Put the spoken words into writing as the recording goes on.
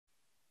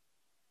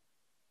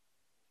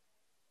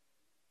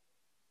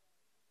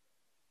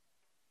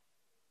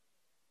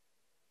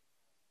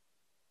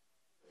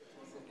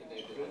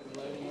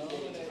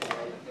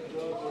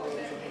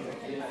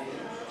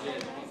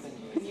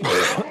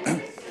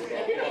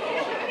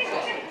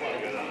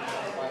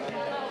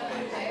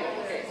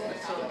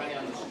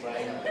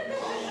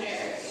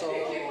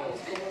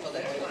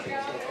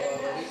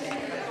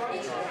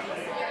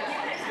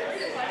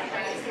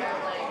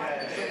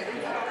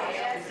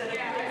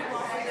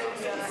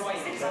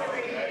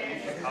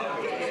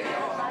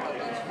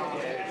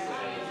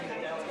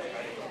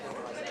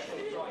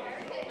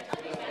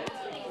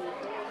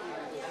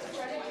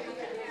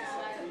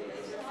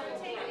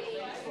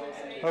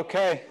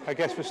Okay, I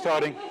guess we're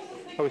starting.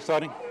 Are we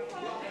starting?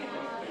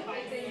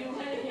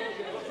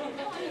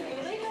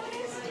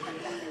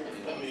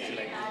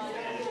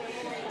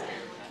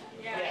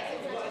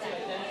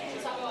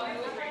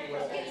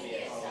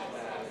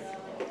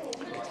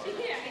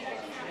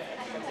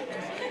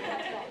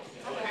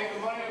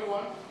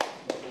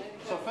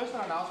 So first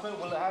an announcement,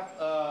 we'll have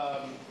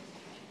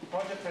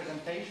project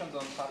presentations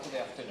on Saturday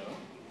afternoon.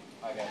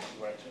 I guess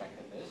you were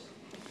expecting this.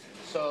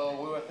 So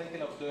we were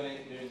thinking of doing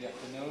it during the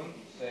afternoon,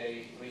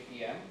 say 3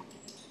 p.m.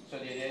 So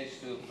the idea is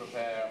to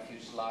prepare a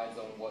few slides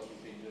on what you've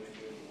been doing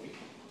during the week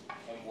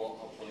and what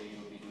hopefully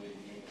you'll be doing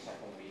during the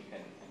second week and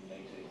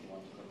later if you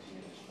want to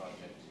continue this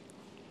project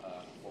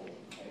forward.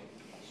 Okay?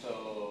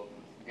 So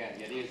again,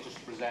 the idea is just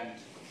to present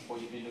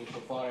what you've been doing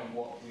so far and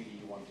what really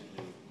you want to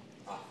do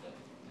after.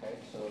 Okay?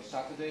 So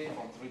Saturday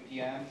from 3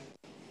 p.m.,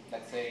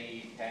 let's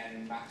say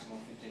 10,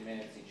 maximum 15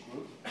 minutes each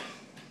group,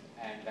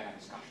 and then a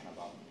discussion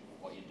about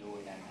what you're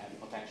doing and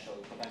potential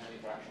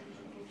interaction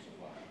between groups as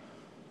well.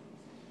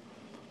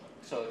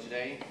 So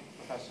today,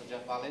 Professor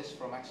Geoffrey Vallis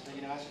from Exeter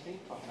University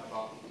talking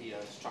about the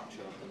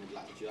structure of the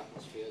mid-latitude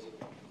atmospheres.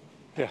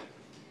 Yeah.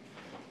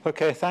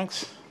 Okay,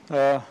 thanks.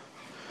 Yeah,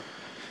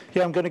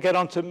 I'm going to get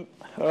on to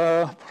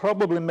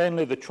probably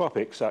mainly the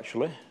tropics,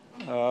 actually.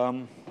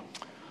 A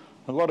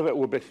lot of it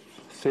will be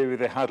theory of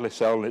the Hadley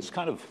cell, and it's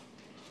kind of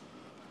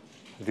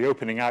the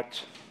opening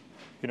act.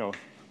 You know,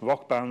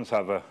 rock bands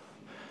have a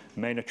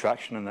main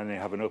attraction and then they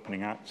have an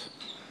opening act.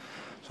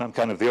 So I'm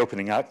kind of the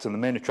opening act, and the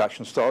main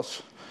attraction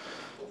starts,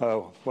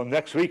 well,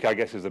 next week I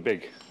guess is the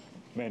big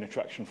main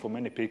attraction for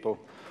many people,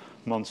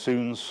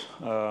 monsoons,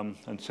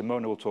 and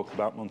Simona will talk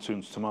about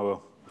monsoons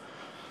tomorrow.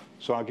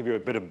 So I'll give you a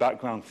bit of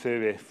background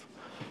theory,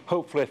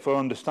 hopefully for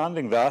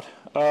understanding that.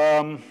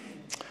 But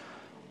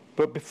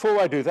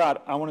before I do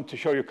that, I wanted to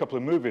show you a couple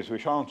of movies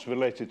which aren't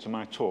related to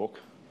my talk,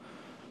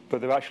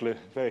 but they're actually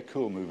very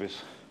cool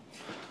movies,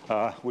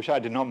 which I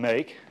did not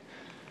make.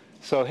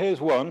 So here's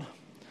one.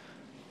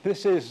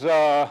 This is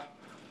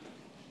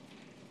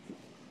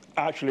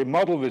actually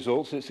model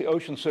results. It's the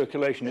ocean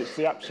circulation. It's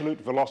the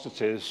absolute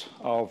velocities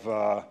of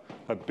a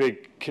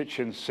big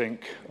kitchen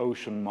sink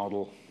ocean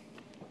model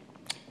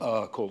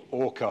called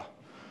Orca,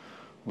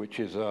 which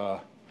is a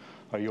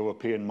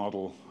European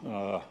model,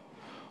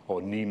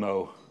 or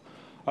Nemo.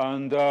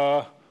 And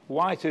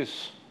white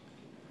is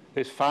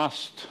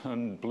fast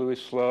and blue is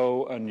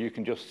slow, and you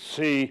can just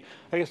see,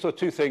 I guess there are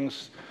two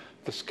things.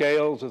 The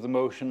scales of the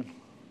motion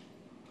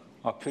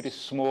are pretty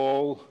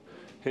small.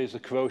 Here's the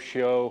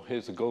Kuroshio,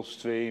 here's the Gulf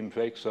Stream,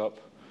 breaks up.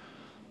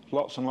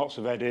 Lots and lots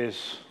of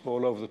eddies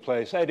all over the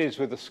place. Eddies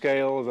with a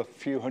scale of a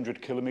few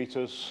hundred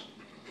kilometers.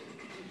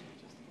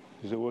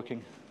 Is it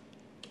working?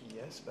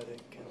 Yes, but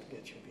it can't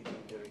get you beating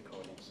the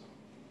recording, so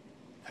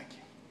thank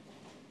you.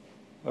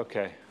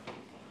 Okay.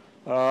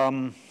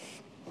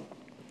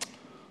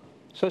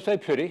 So it's very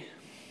pretty.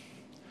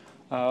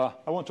 I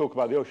won't talk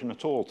about the ocean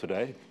at all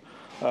today.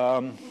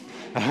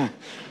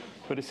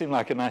 But it seemed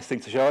like a nice thing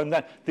to show. And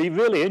then the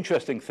really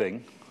interesting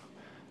thing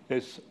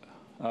is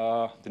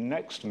the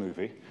next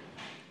movie,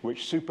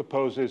 which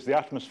superposes the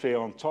atmosphere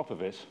on top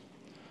of it.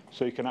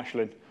 So you can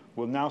actually,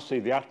 we'll now see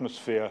the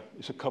atmosphere.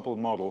 It's a coupled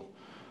model.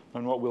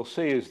 And what we'll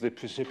see is the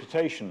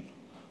precipitation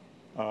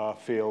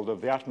field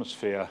of the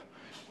atmosphere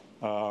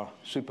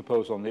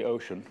superposed on the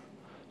ocean.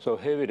 So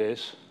here it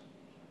is.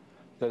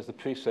 There's the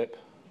precip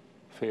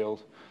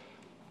field.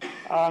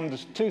 And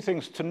there's two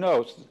things to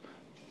note.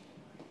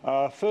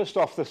 First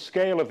off, the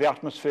scale of the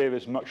atmosphere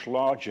is much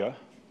larger.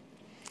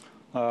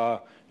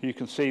 You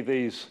can see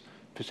these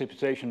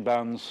precipitation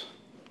bands,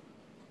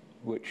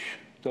 which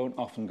don't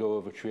often go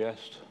over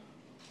Trieste,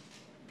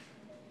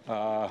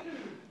 are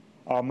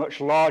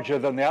much larger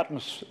than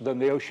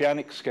the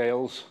oceanic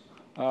scales,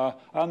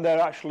 and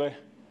they're actually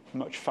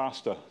much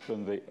faster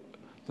than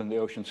the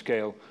ocean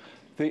scale.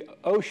 The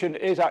ocean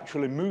is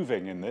actually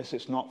moving in this.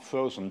 It's not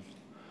frozen,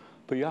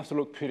 but you have to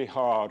look pretty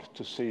hard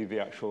to see the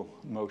actual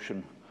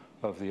motion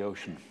of the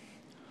ocean.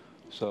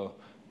 So,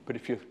 but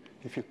if you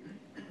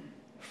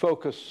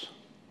focus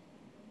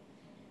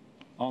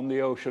on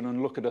the ocean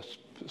and look at a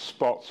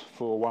spot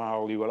for a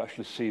while, you will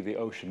actually see the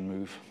ocean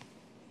move,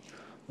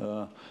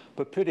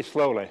 but pretty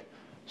slowly.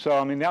 So,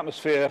 I mean, the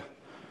atmosphere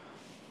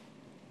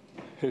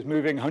is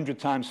moving 100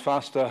 times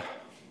faster.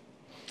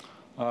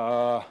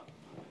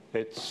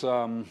 Its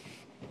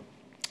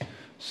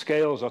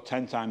scales are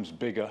 10 times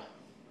bigger,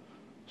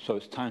 so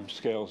its time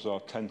scales are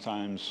 10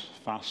 times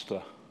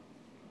faster.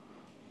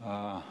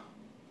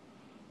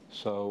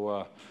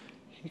 So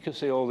you can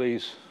see all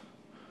these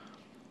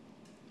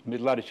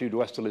mid-latitude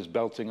westerlies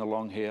belting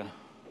along here.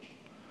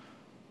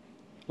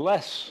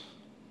 Less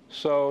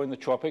so in the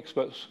tropics,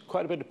 but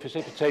quite a bit of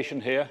precipitation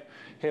here.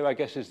 Here, I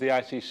guess, is the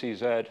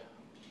ICCZ,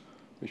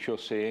 which you're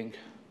seeing.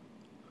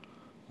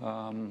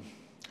 Not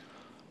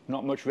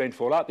much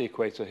rainfall at the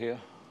equator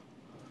here.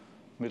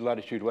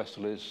 Mid-latitude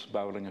westerlies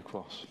barreling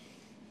across.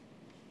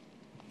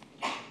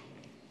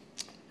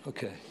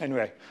 Okay,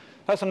 anyway,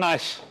 that's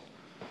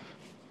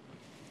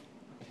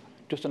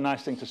just a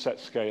nice thing to set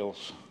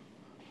scales.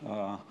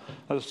 As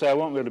I say, I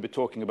won't really be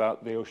talking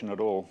about the ocean at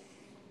all,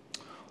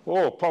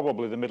 or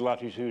probably the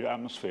mid-latitude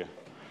atmosphere.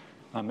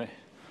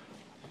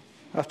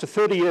 After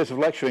 30 years of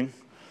lecturing,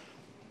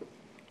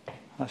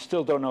 I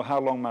still don't know how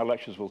long my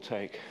lectures will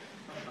take.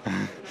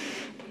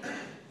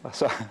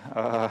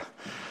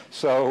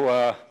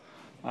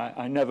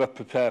 I never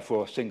prepare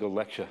for a single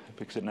lecture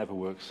because it never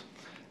works.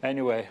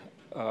 Anyway,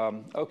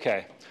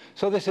 okay.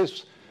 So this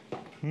is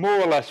more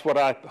or less what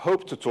I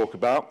hope to talk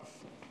about.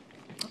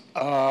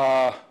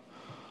 A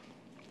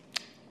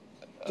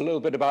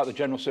little bit about the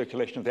general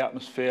circulation of the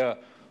atmosphere,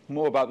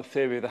 more about the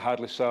theory of the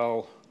Hadley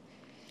cell,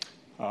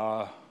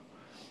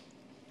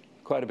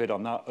 quite a bit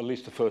on that, at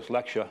least the first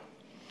lecture.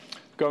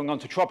 Going on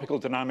to tropical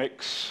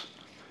dynamics,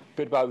 a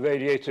bit about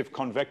radiative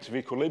convective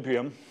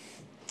equilibrium,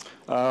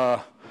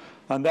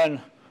 and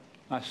then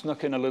I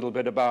snuck in a little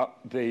bit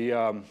about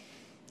the,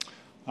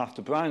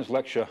 after Brian's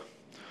lecture,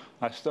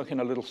 I stuck in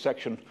a little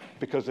section,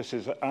 because this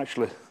is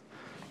actually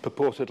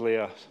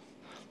purportedly a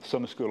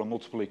summer school on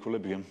multiple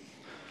equilibrium.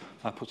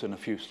 I put in a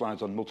few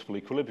slides on multiple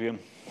equilibrium,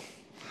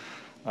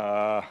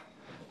 and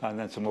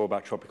then some more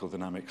about tropical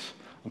dynamics.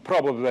 And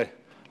probably,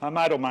 I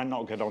might or might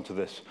not get onto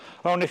this.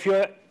 Oh, and if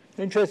you're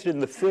interested in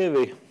the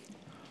theory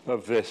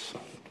of this,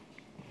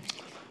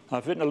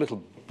 I've written a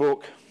little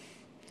book,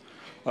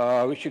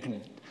 which you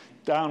can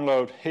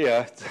download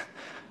here.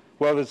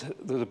 Well, there's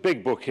a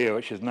big book here,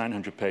 which is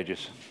 900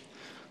 pages.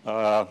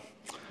 But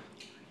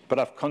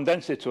I've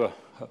condensed it to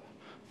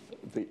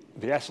the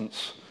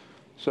essence.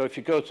 So if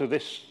you go to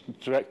this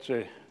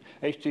directory,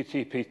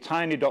 http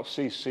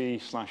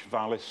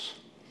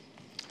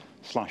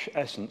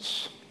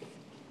tiny.cc/vallis/essence,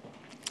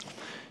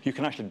 you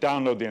can actually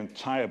download the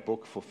entire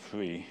book for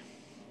free.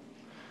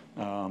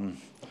 But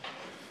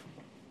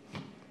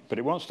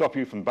it won't stop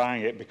you from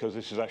buying it, because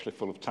this is actually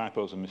full of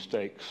typos and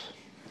mistakes.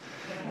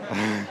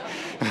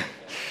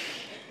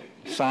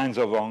 Signs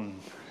are wrong,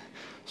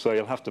 so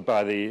you'll have to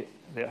buy you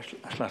actually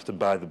have to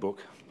buy the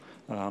book.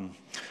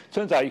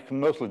 Turns out you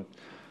can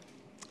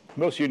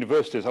most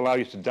universities allow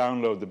you to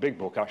download the big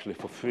book actually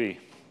for free.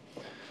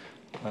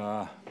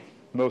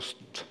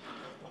 Most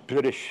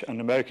British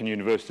and American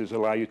universities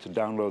allow you to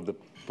download the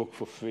book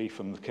for free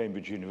from the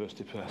Cambridge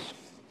University Press.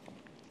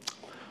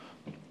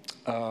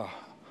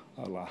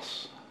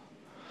 Alas.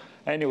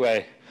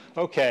 Anyway,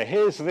 okay,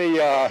 here's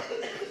the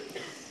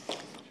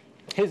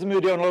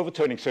meridional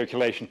overturning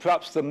circulation,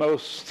 perhaps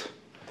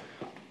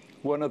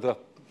one of the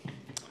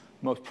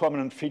most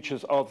prominent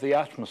features of the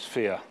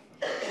atmosphere.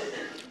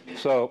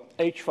 So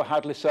H for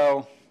Hadley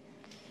cell,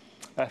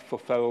 F for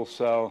Ferrel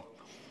cell.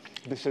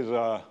 This is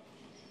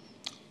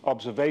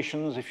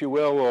observations, if you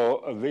will,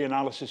 or a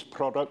reanalysis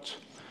product.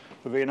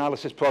 The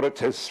reanalysis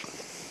product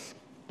is,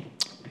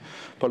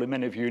 probably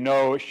many of you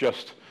know, it's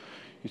just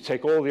you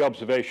take all the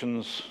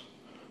observations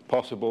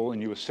possible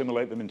and you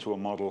assimilate them into a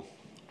model.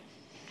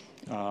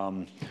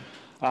 And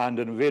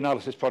the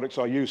reanalysis products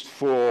are used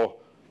for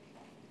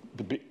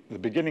the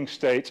beginning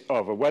state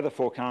of a weather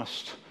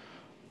forecast,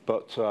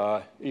 but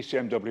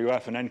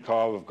ECMWF and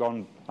NCAR have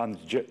gone, and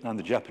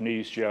the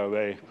Japanese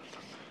JRA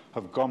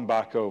have gone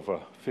back over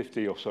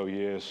 50 or so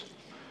years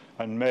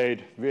and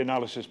made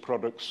reanalysis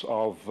products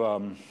of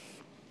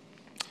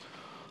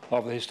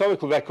the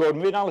historical record.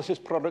 And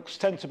reanalysis products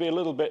tend to be a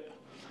little bit,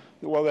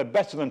 well, they're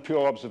better than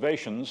pure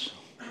observations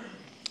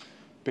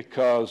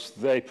because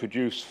they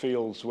produce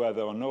fields where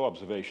there are no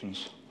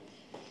observations.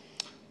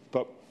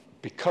 But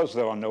because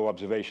there are no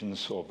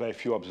observations, or very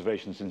few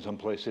observations in some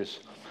places,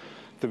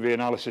 the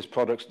reanalysis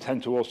products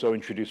tend to also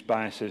introduce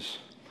biases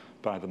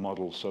by the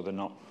models, so they're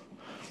not.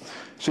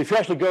 So if you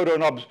actually go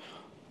to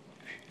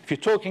if you're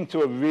talking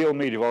to a real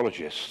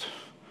meteorologist,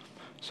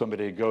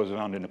 somebody who goes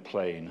around in a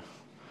plane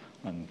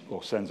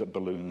or sends up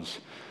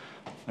balloons,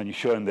 and you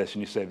show them this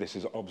and you say, this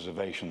is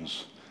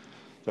observations,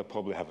 they'll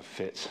probably have a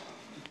fit.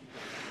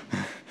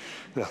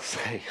 They'll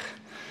say,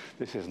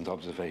 this isn't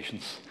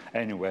observations.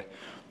 Anyway,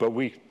 but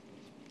we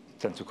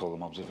tend to call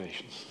them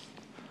observations.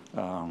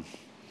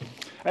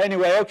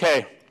 Anyway,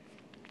 okay.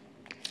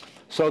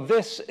 So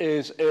this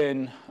is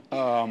in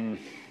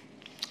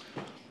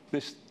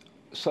this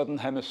southern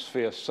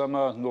hemisphere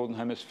summer, northern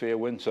hemisphere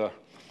winter.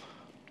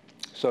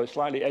 So it's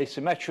slightly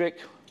asymmetric,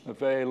 a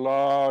very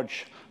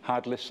large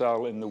Hadley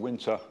cell in the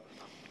winter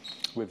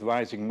with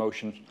rising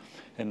motion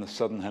in the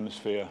southern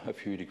hemisphere a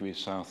few degrees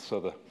south.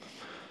 So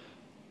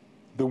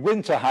the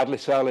winter Hadley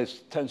cell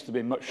tends to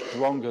be much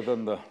stronger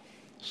than the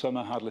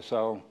summer Hadley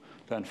cell.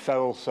 Then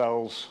Ferrel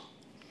cells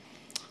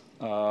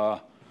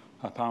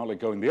apparently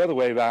going the other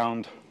way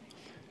around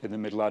in the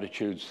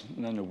mid-latitudes,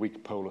 and then a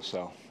weak polar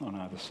cell on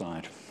either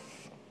side.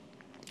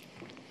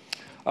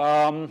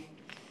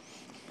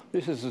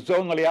 This is the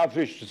zonally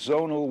averaged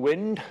zonal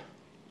wind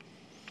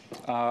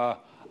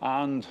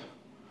and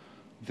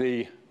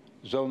the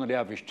zonally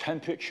averaged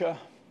temperature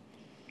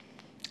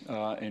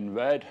in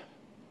red.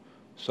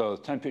 So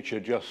the temperature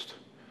just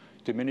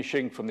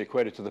diminishing from the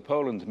equator to the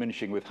pole and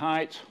diminishing with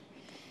height.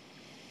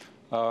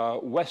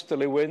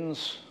 Westerly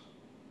winds.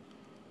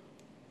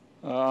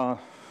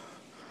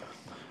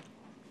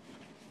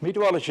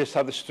 Meteorologists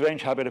have the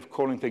strange habit of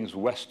calling things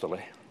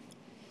westerly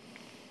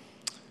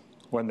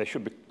when they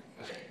should be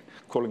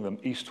calling them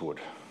eastward.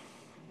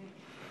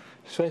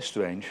 It's very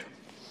strange.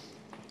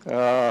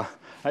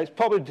 It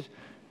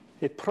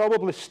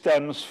probably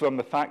stems from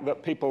the fact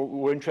that people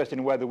were interested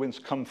in where the winds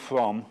come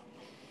from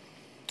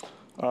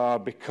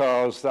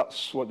because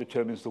that's what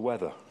determines the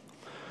weather.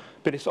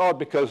 But it's odd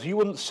because you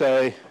wouldn't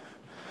say,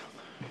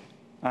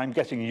 I'm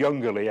getting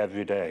youngerly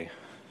every day.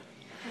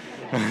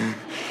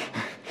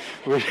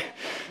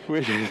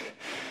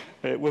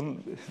 It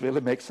wouldn't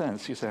really make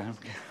sense. You say,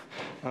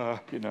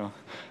 you know.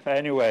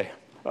 Anyway,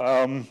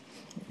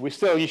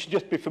 you should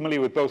just be familiar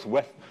with both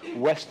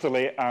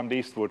westerly and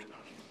eastward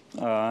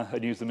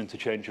and use them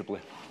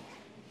interchangeably.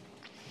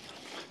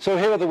 So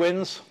here are the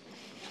winds.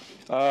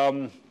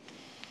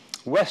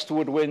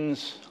 Westward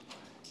winds,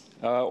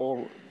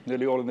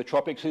 nearly all in the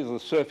tropics. These are the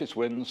surface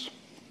winds.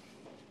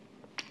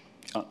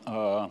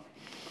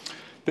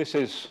 This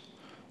is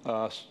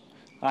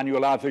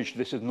annual average.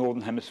 This is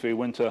northern hemisphere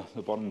winter.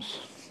 The bottom's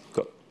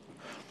got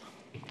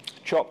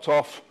chopped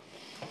off.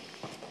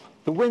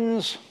 The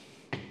winds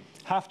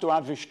have to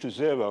average to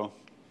zero.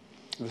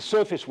 The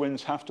surface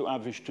winds have to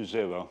average to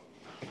zero,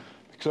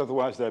 because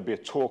otherwise there'd be a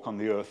torque on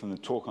the Earth and a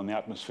torque on the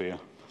atmosphere.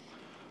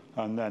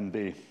 And then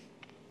the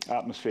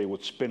atmosphere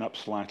would spin up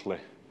slightly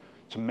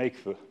to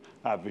make the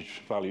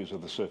average values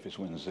of the surface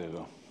winds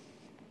zero.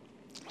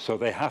 So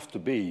they have to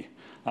be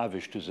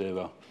averaged to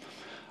zero.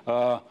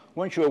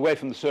 Once you're away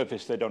from the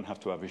surface, they don't have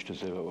to average to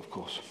zero, of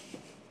course.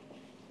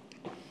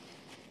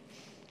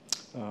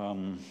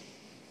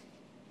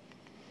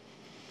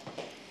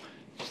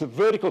 It's the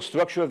vertical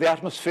structure of the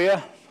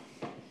atmosphere.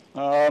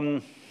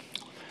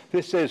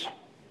 This is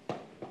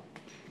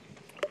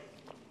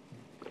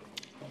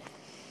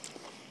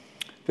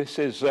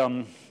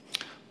the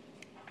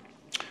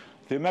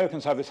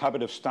Americans have this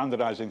habit of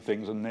standardizing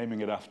things and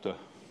naming it after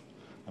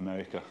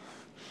America.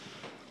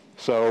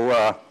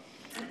 So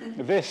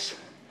this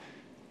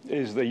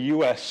is the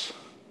US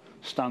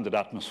standard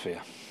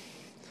atmosphere.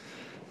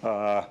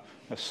 A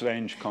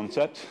strange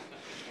concept.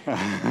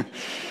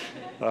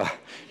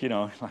 You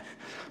know,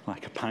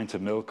 like a pint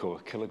of milk or a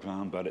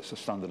kilogram, but it's a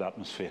standard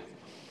atmosphere.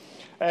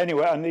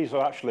 Anyway, and these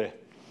are actually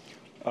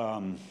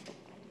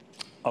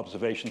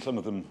observations, some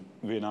of them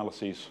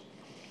reanalyses.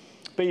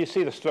 But you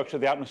see the structure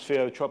of the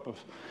atmosphere, the drop of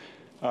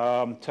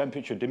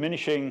temperature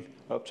diminishing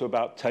up to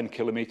about 10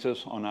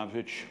 kilometers on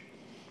average,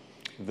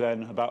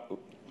 then about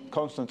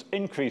constant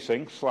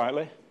increasing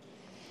slightly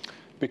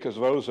because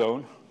of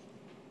ozone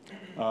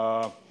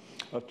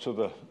up to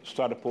the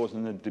stratopores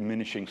and then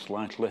diminishing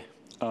slightly.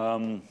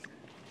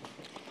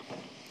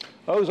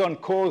 Ozone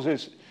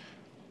is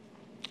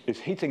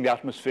heating the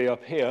atmosphere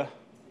up here,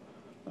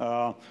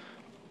 but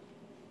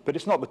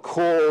it's not the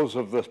cause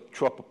of the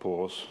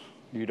tropopause.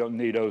 You don't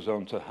need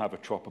ozone to have a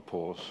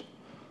tropopause.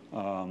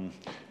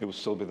 It will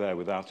still be there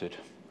without it.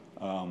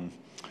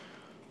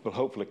 We'll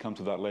hopefully come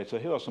to that later.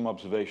 Here are some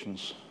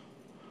observations.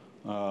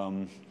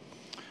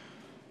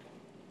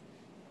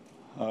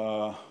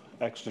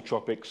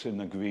 Exotropics in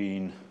the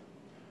green,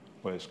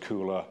 where it's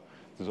cooler.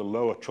 There's a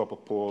lower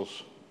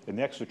tropopause in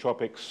the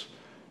exotropics.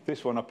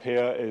 This one up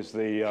here is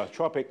the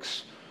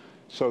tropics.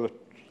 So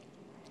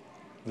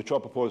the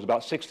tropopause is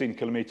about 16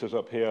 kilometers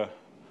up here,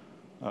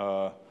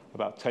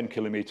 about 10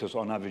 kilometers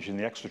on average in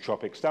the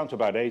exotropics, down to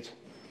about 8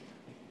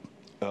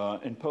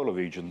 in polar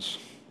regions.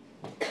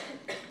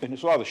 And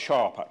it's rather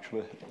sharp,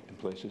 actually, in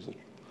places, the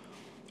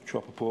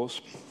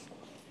tropopause.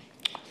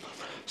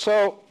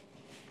 So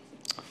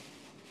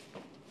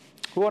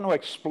we want to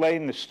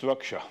explain this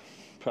structure,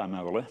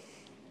 primarily.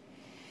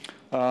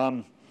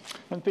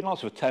 There's been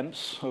lots of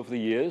attempts over the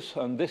years,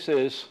 and this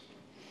is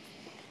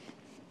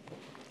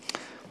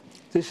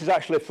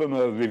actually from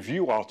a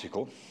review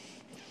article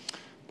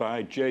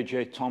by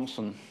J.J.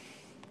 Thomson.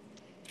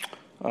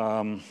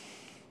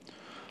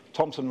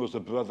 Thomson was the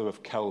brother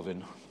of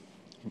Kelvin,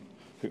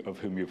 of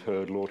whom you've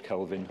heard, Lord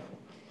Kelvin.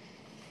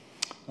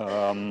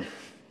 But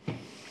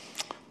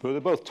they're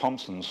both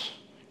Thomsons.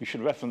 You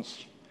should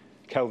reference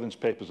Kelvin's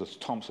papers as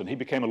Thomson. He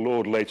became a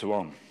lord later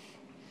on,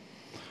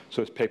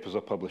 so his papers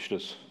are published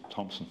as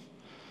Thomson.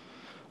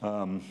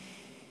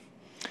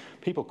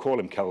 People call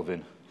him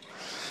Kelvin.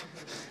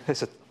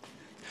 It's a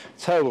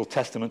terrible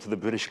testament to the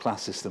British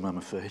class system, I'm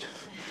afraid.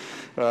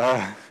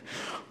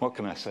 What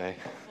can I say?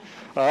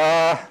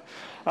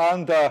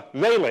 And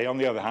Rayleigh, on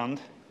the other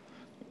hand,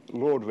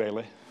 Lord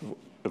Rayleigh,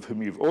 of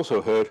whom you've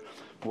also heard,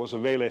 was a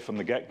Rayleigh from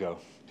the get-go.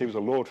 He was a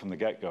lord from the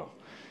get-go.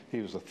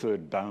 He was the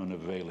third Baron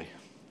of Rayleigh.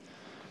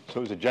 So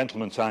he was a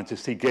gentleman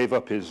scientist. He gave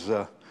up his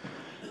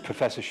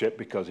professorship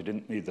because he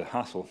didn't need the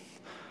hassle,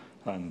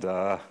 and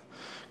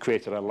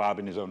created a lab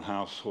in his own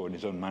house or in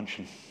his own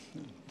mansion.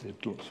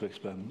 Did lots of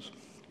experiments.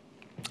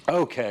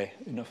 Okay,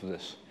 enough of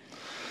this.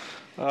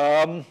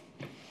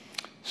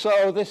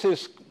 So this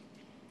is,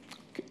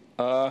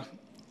 well,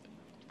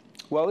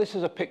 this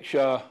is a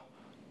picture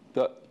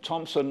that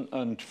Thomson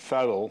and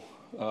Ferrell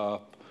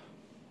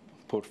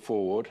put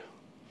forward,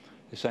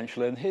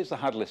 essentially. And here's the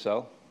Hadley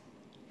cell.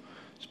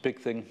 This big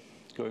thing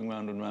going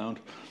round and round.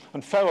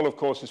 And Ferrel, of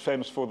course, is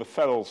famous for the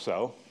Ferrel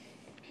cell.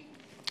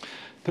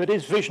 But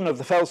his vision of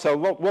the Ferrel cell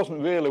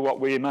wasn't really what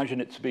we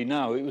imagine it to be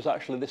now. It was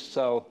actually this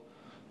cell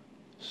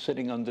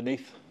sitting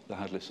underneath the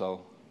Hadley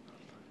cell.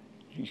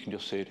 You can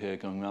just see it here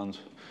going around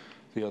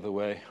the other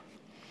way.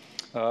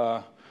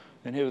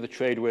 And here are the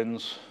trade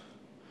winds,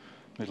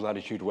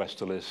 mid-latitude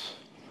westerlies.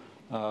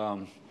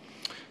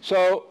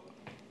 So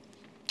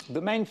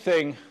the main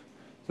thing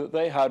that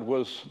they had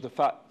was the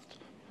fact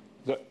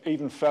that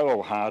even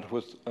Ferrel had,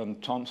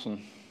 and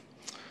Thomson,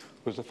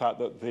 was the fact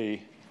that the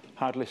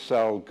Hadley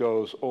cell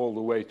goes all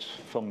the way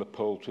from the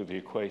pole to the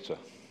equator.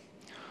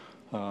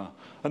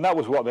 And that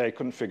was what they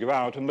couldn't figure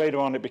out. And later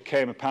on, it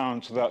became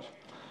apparent that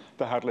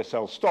the Hadley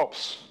cell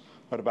stops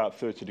at about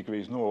 30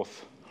 degrees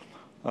north.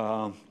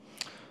 And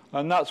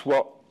that's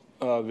what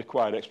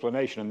required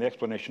explanation. And the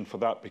explanation for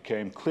that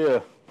became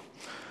clear,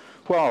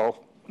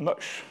 well,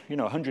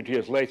 100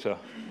 years later,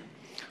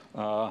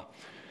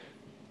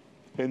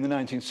 in the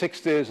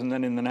 1960s and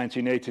then in the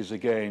 1980s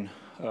again.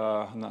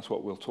 And that's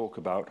what we'll talk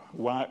about.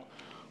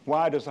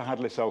 Why does the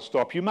Hadley cell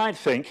stop? You might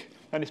think,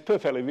 and it's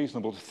perfectly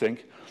reasonable to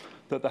think,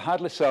 that the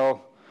Hadley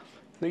cell,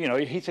 you're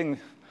heating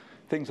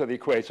things at the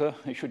equator,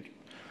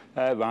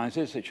 air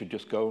rises, it should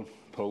just go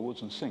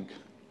polewards and sink,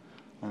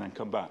 and then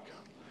come back.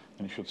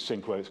 And it should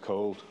sink where it's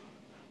cold,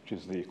 which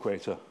is the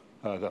equator,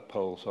 the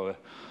pole, sorry,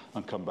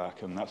 and come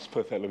back. And that's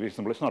perfectly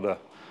reasonable. It's not a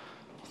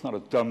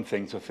dumb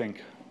thing to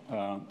think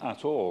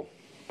at all.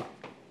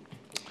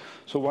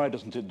 So why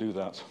doesn't it do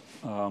that?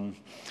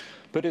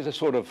 But it's a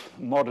sort of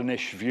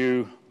modernish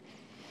view.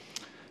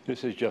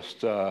 This is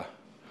just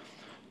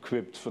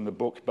cribbed from the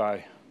book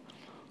by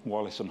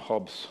Wallis and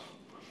Hobbs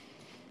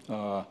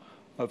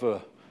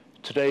of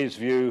today's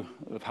view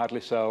of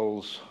Hadley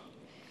cells,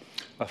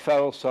 a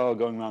Ferrel cell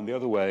going around the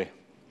other way,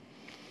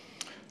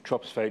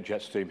 tropospheric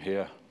jet stream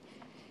here,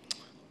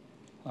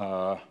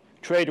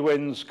 trade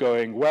winds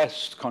going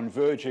west,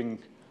 converging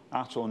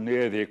at or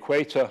near the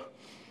equator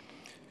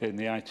in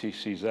the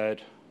ITCZ,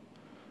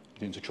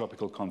 the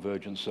intertropical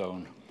convergence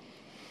zone.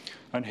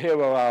 And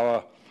here are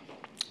our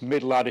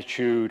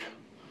mid-latitude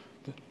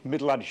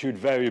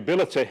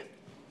variability,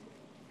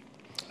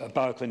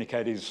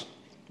 Baroclinicetes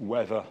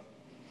weather.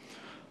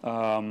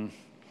 And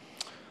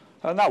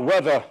that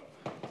weather,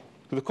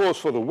 the cause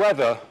for the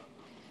weather,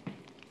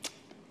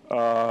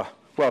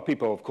 well,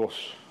 people, of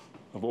course,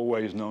 have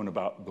always known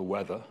about the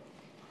weather,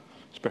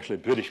 especially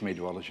British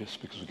meteorologists,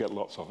 because we get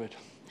lots of it.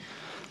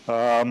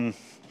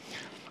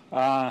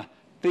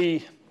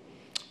 The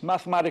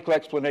mathematical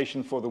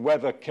explanation for the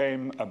weather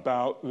came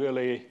about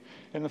really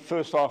in the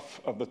first half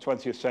of the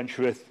 20th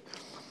century,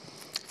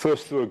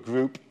 first through a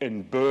group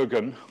in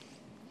Bergen,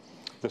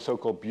 the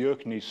so-called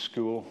Bjerknes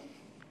school,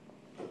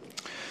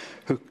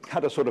 who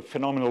had a sort of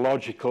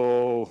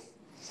phenomenological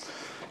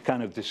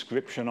kind of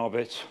description of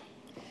it.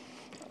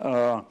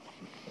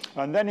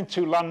 And then in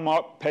two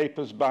landmark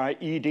papers by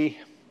Eadie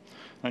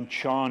and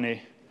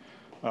Charney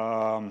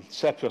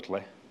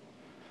separately.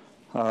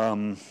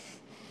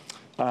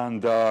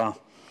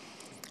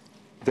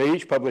 They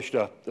each published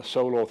a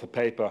sole author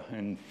paper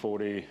in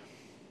 48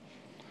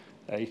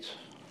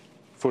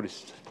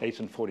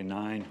 and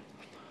 49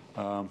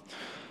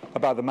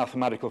 about the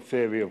mathematical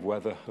theory of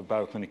weather, of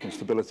baroclinic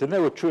instability. And they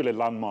were truly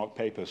landmark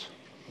papers.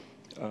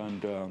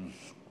 And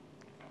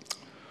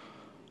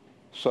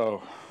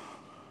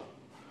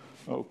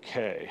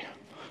okay.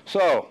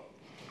 So,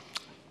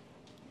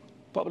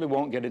 probably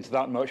won't get into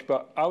that much,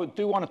 but I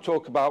do want to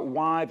talk about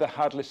why the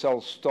Hadley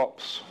cell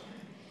stops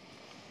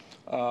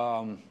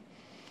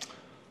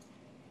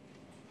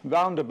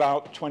round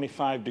about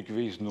 25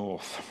 degrees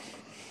north.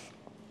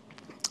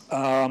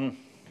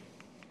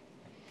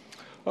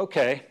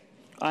 Okay,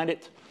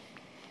 and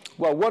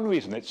well, one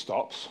reason it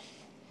stops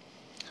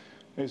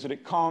is that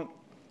it can't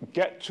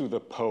get to the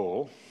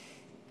pole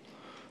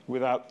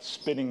without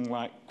spinning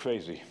like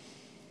crazy.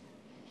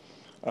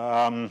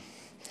 And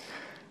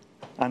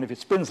if it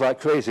spins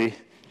like crazy,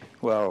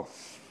 well,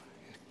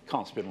 it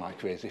can't spin like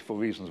crazy for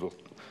reasons we'll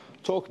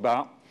talk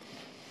about.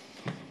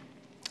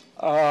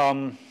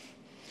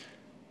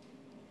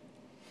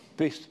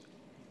 The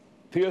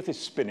Earth is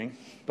spinning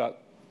about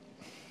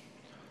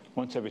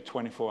once every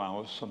 24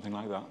 hours, something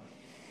like that.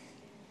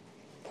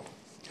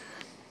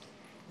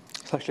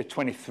 It's actually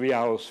 23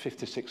 hours,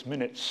 56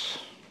 minutes.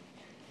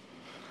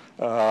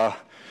 You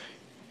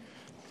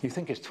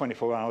think it's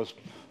 24 hours,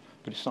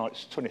 but it's not.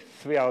 It's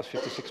 23 hours,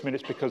 56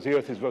 minutes because the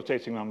Earth is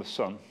rotating around the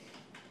sun.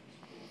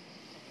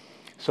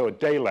 So a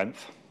day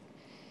length,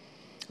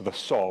 the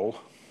Sol,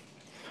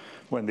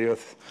 when the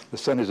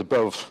sun is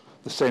above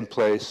the same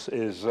place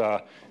is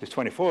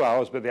 24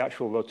 hours, but the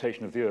actual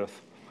rotation of the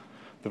Earth,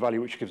 the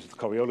value which gives the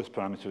Coriolis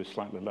parameter, is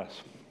slightly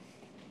less.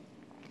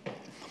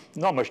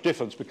 Not much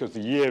difference because the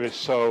year is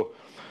so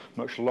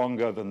much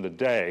longer than the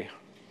day.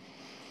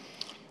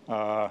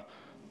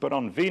 But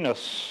on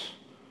Venus,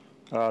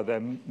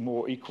 they're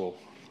more equal.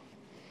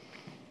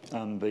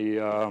 And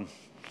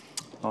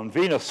on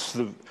Venus,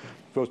 the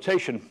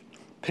rotation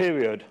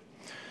period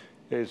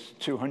is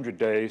 200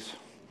 days,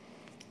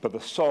 but the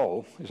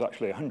Sol is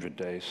actually 100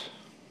 days.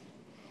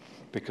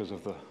 because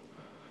of the...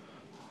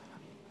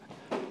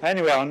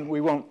 Anyway, we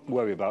won't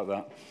worry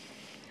about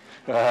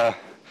that.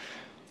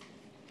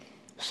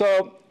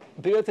 So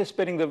the Earth is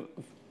spinning.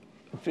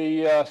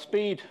 The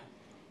speed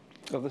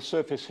of the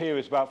surface here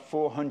is about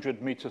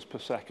 400 meters per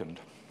second.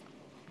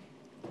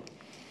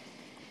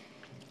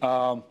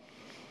 So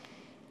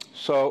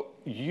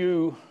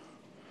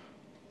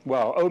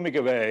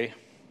omega A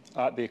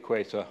at the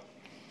equator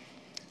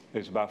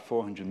is about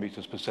 400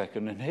 meters per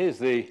second. And here's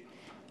the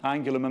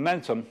angular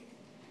momentum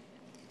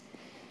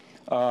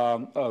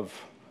of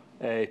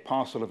a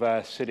parcel of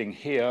air sitting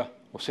here,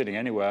 or sitting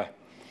anywhere,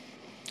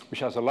 which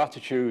has a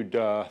latitude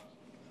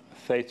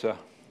theta.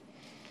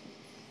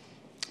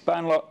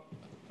 But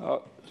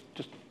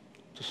just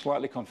to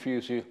slightly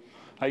confuse you,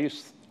 I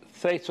use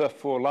theta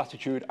for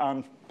latitude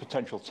and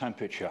potential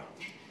temperature.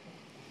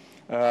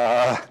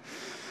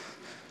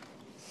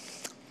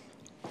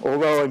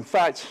 Although, in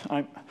fact,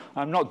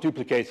 I'm not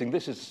duplicating.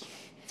 This is,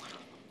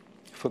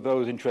 for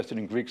those interested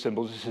in Greek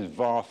symbols, this is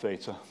var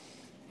theta.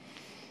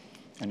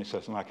 And it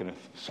says like in a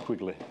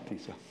squiggly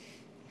theta.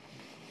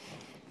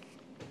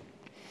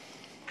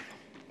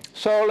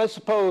 So let's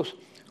suppose,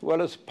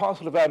 well, as a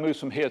parcel of air moves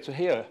from here to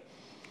here,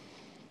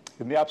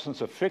 in the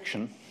absence of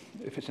friction,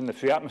 if it's in the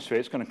free atmosphere,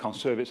 it's going to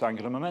conserve its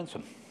angular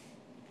momentum.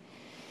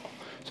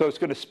 So it's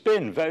going to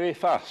spin very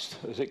fast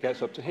as it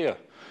gets up to here.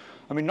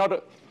 I mean,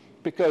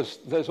 because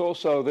there's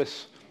also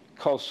this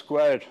cos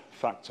squared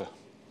factor.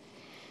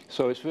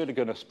 So it's really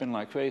going to spin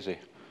like crazy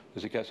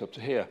as it gets up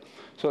to here.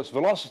 So its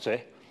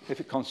velocity, if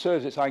it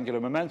conserves its angular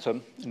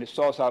momentum, and it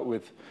starts out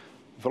with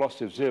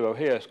velocity of 0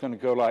 here, it's going to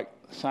go like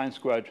sine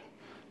squared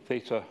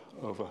theta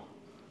over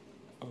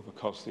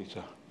cos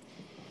theta.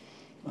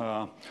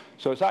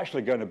 So it's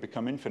actually going to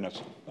become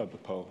infinite at the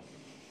pole.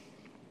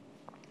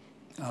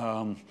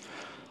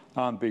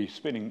 And be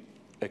spinning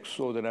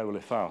extraordinarily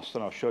fast.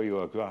 And I'll show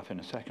you a graph in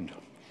a second.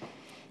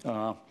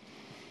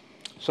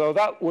 So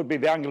that would be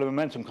the angular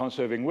momentum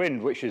conserving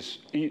wind, which is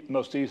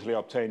most easily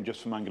obtained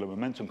just from angular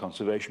momentum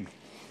conservation.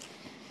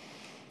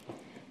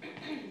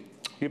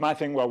 You might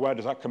think, well, where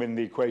does that come in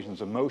the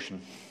equations of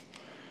motion?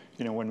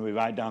 You know, when we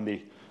write down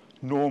the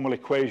normal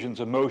equations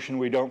of motion,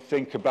 we don't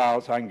think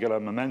about angular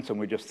momentum.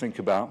 We just think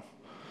about,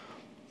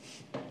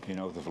 you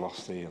know, the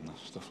velocity and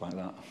stuff like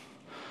that.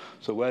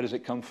 So where does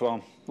it come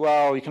from?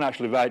 Well, you can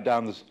actually write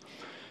down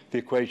the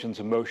equations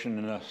of motion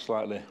in a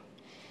slightly,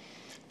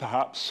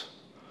 perhaps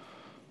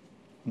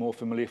more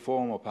familiar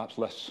form, or perhaps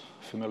less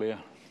familiar.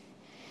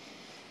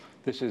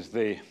 This is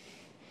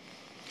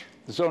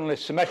there's only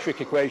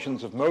symmetric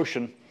equations of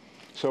motion,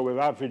 so we're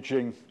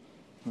averaging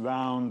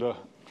round a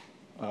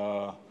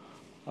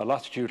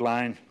latitude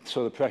line,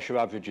 so the pressure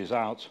averages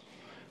out.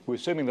 We're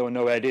assuming there were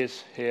no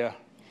eddies here,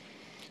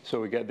 so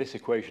we get this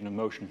equation of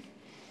motion.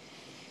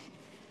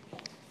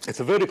 If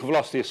the vertical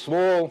velocity is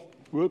small,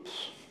 if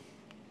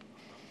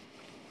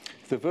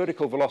the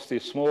vertical velocity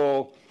is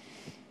small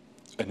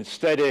and it's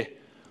steady,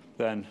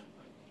 then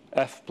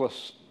F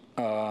plus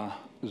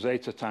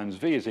zeta times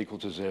V is equal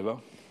to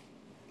 0.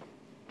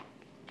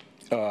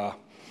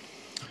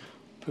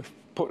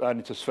 Put that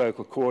into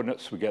spherical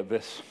coordinates, we get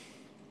this.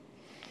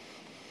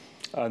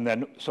 And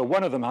then, so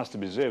one of them has to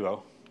be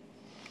 0.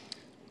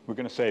 We're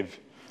going to say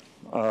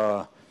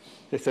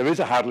if there is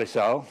a Hadley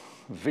cell,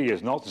 V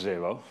is not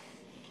 0.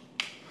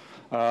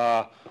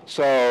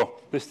 So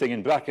this thing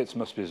in brackets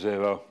must be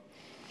 0,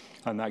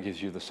 and that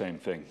gives you the same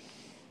thing.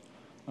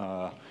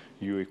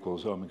 U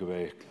equals omega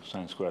A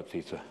sine squared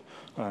theta.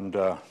 And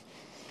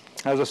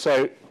as I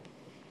say,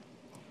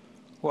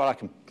 well,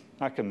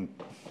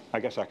 I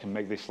guess I can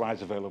make these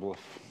slides available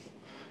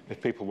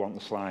if people want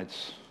the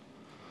slides.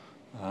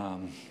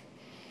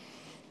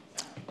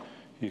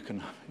 You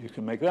can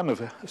make them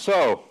available.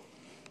 So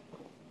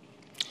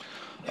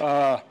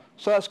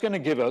that's going to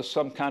give us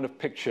some kind of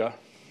picture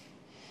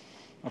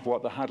of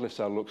what the Hadley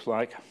cell looks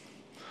like.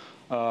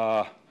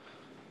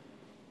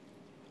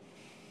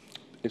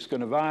 It's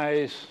going to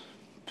rise,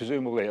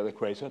 presumably at the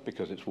equator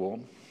because it's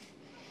warm.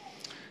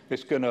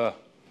 It's going to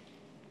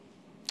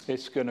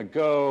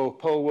go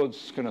polewards.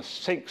 It's going to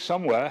sink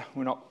somewhere.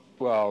 We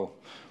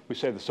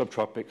say the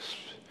subtropics.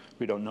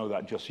 We don't know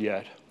that just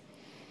yet,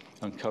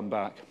 and come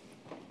back.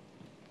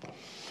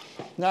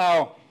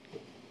 Now,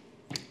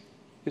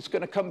 it's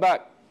going to come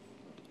back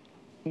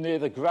near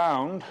the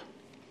ground.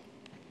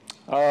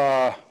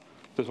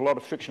 There's a lot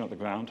of friction at the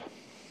ground.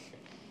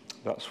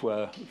 That's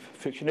where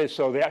friction is.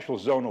 So the actual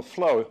zonal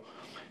flow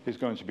is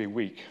going to be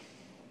weak.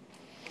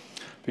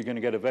 You're going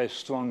to get a very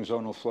strong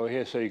zonal flow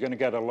here. So you're going to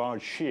get a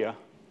large shear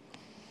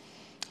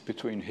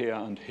between here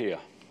and here.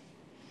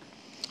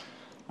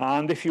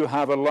 And if you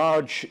have a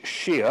large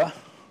shear,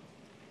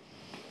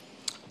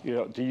 you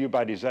know, du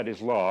by dz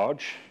is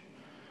large.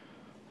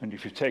 And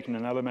if you've taken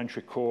an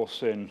elementary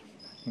course in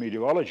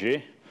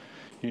meteorology,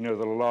 you know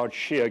that a large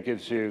shear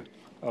gives you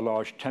a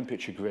large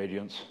temperature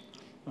gradient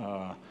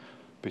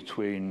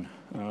between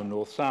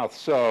north-south.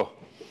 So,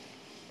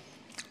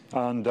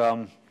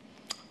 and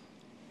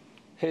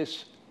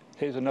here's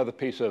another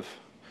piece of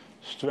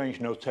strange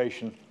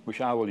notation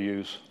which I will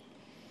use.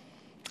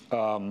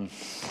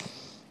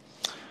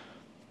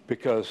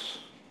 because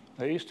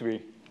I used to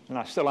be, and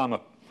I still am,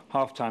 a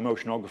half-time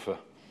oceanographer.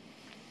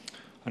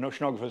 And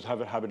oceanographers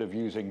have a habit of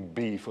using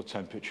B for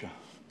temperature.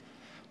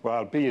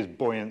 Well, B is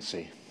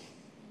buoyancy.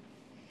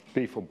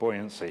 B for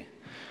buoyancy.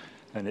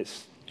 And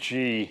it's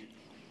G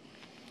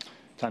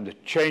times the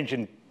change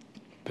in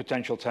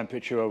potential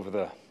temperature over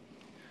the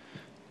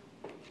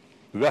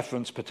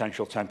reference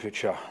potential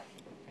temperature.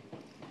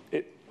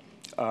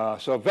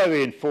 So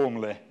very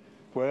informally,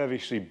 wherever you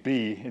see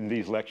B in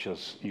these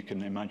lectures, you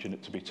can imagine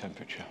it to be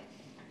temperature.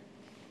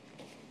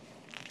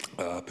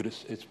 But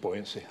it's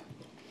buoyancy.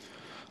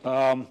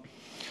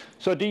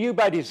 So du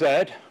by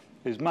dz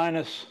is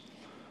minus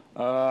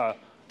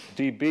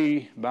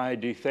dB by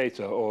d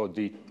theta, or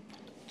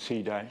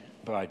dt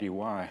by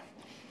dy.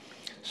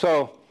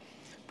 So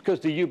because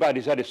du by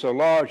dz is so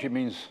large, it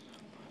means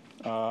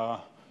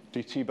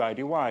dt by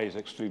dy is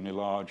extremely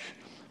large.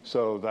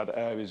 So that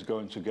air is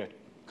going to get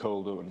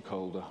colder and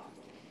colder.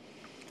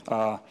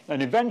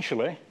 And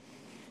eventually,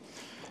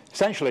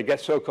 essentially, it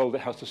gets so cold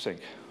it has to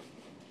sink.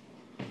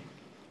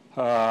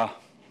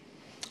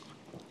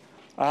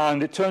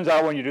 And it turns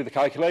out when you do the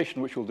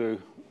calculation, which we'll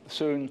do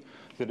soon,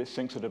 that it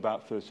sinks at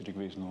about 30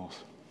 degrees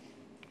north.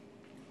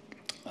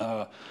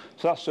 So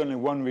that's certainly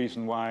one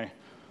reason why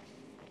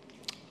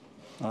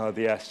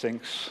the air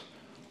sinks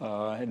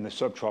in the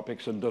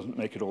subtropics and doesn't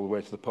make it all the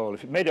way to the pole.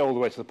 If it made it all the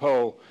way to the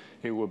pole,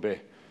 it would be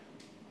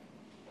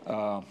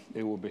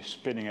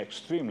spinning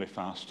extremely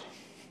fast.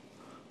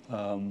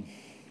 Although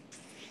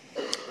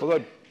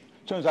it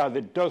turns out that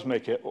it does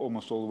make it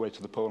almost all the way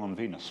to the pole on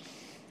Venus,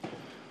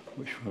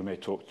 which we may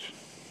talk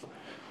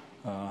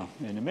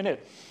in a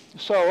minute.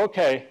 So,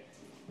 okay.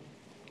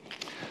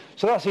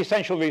 So that's the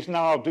essential reason.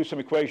 Now I'll do some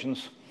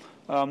equations.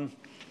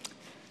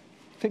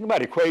 Think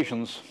about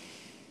equations.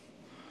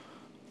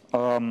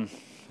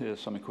 Here's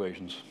some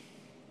equations.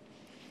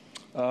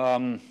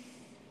 I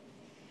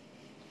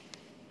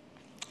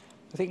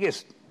think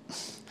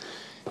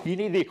you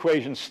need the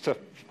equations to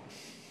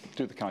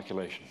do the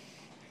calculation.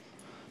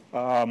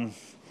 At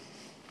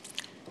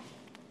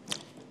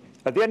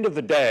the end of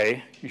the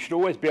day, you should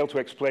always be able to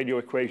explain your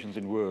equations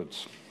in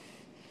words,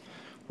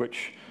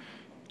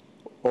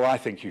 or I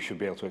think you should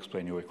be able to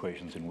explain your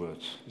equations in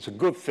words. It's a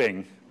good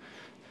thing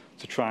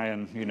to try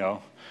and,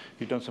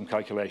 you've done some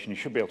calculation, you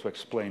should be able to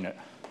explain it.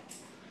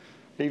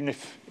 Even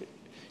if,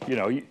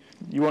 you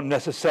won't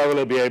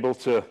necessarily be able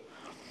to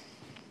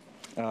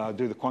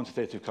do the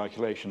quantitative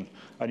calculation,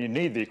 and you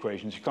need the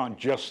equations. You can't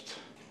just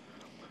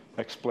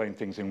explain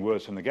things in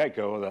words from the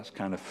get-go. That's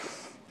kind of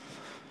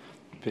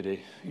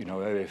pretty,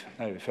 very,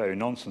 very, very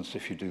nonsense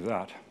if you do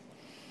that.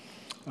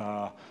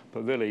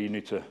 But really, you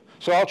need to.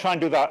 So I'll try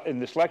and do that in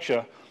this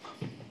lecture.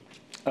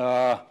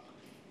 So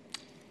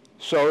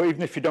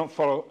even if you don't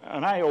follow,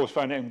 and I always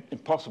find it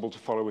impossible to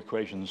follow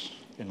equations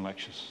in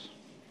lectures,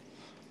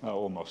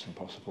 almost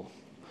impossible.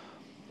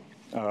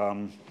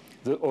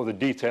 Or the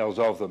details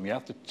of them. You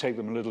have to take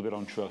them a little bit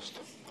on trust.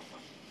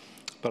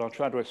 But I'll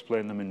try to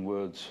explain them in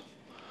words.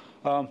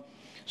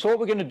 So what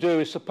we're going to do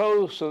is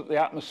suppose that the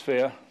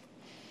atmosphere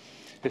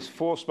is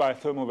forced by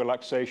thermal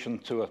relaxation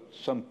to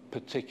some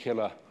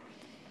particular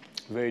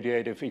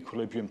radiative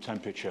equilibrium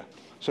temperature.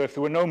 So if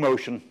there were no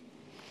motion,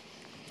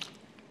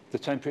 the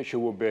temperature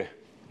would be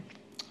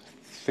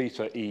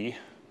theta E,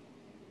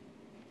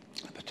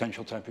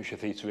 potential temperature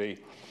theta E.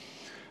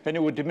 And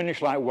it would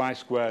diminish like y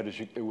squared,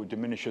 it would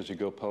diminish as you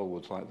go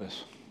polewards like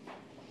this.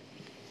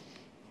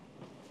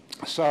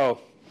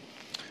 So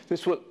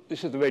this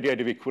is the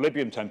radiative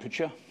equilibrium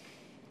temperature.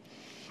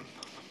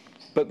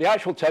 But the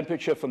actual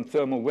temperature from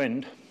thermal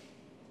wind,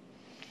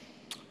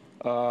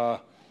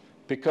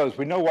 because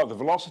we know what the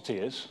velocity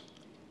is,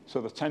 so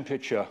the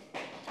temperature,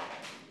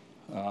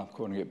 I'm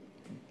calling it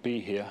B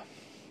here,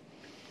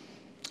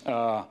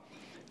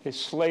 is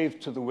slave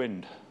to the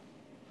wind.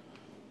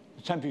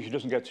 The temperature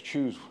doesn't get to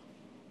choose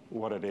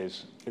what it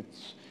is.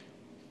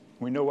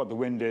 We know what the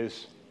wind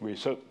is. We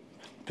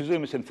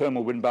presume it's in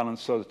thermal wind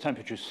balance, so the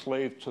temperature is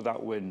slave to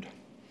that wind.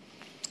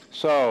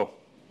 So,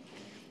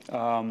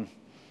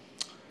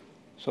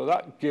 so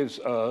that gives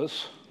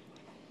us,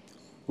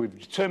 we've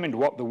determined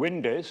what the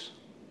wind is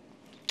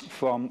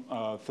from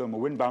thermal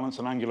wind balance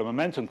and angular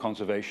momentum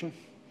conservation.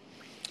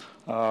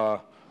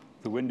 The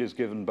wind is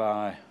given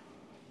by,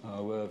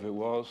 wherever it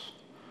was,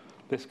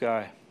 this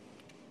guy.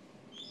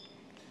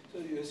 So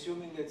you're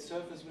assuming that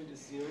surface wind is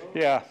 0?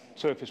 Yeah,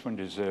 surface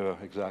wind is 0,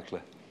 exactly.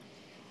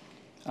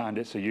 And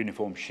it's a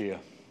uniform shear.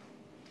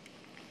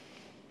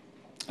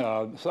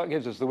 So that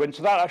gives us the wind.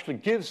 So that actually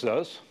gives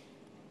us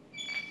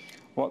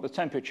what the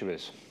temperature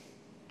is.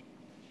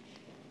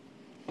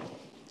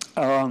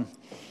 And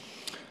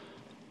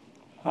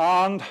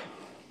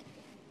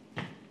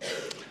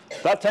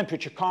that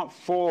temperature can't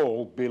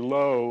fall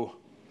below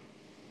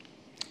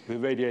the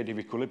radiative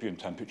equilibrium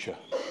temperature.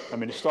 I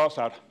mean, it starts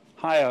out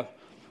higher.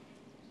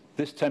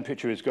 This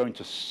temperature is going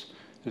to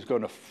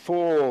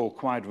fall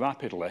quite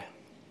rapidly.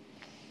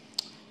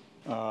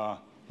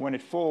 When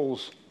it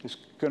falls, it's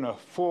going to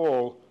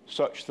fall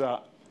such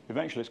that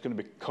eventually it's going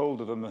to be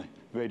colder than the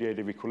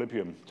radiative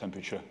equilibrium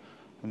temperature,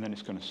 and then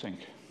it's going to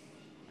sink.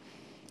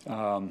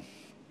 And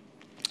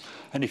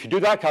if you do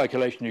that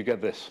calculation, you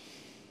get this.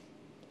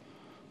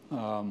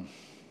 And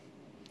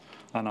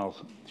I'll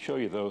show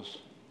you those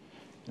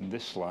in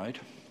this slide.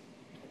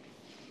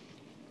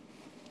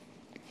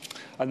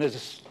 And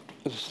there's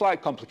a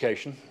slight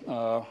complication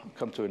I'll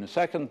come to in a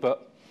second.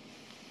 But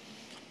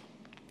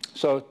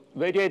so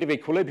radiative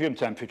equilibrium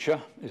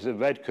temperature is a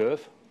red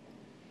curve.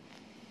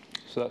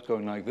 So that's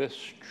going like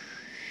this,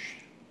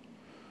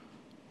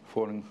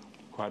 falling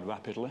quite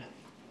rapidly.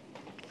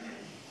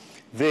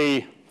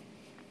 The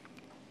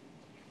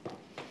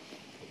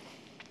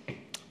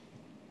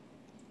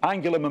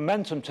angular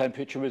momentum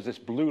temperature is this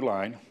blue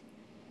line.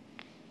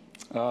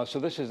 So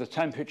this is the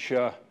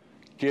temperature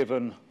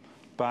given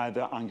by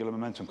the angular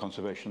momentum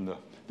conservation,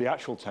 the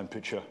actual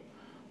temperature,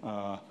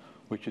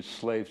 which is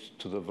slaved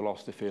to the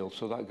velocity field.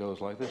 So that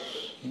goes like this,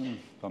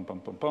 bum, bum,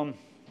 bum, bum.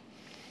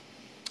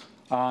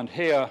 And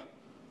here,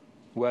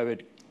 where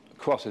it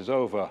crosses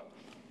over,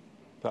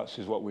 that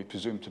is what we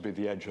presume to be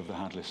the edge of the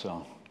Hadley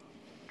cell.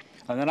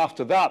 And then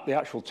after that, the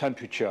actual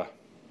temperature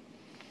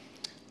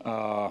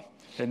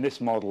in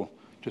this model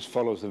just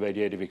follows the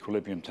radiative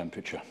equilibrium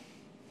temperature.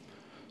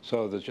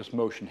 So there's just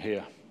motion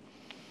here.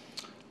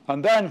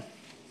 And then,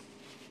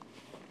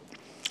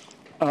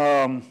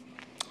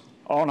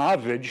 on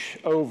average,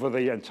 over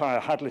the entire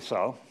Hadley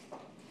cell,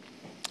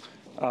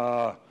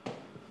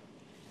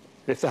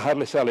 if the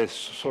Hadley cell is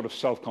sort of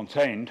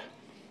self-contained,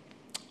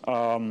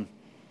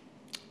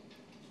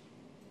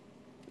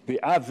 the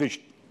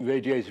average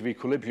radiative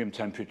equilibrium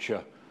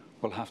temperature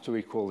will have to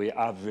equal the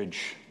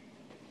average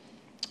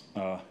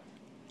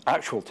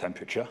actual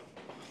temperature,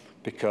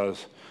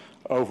 because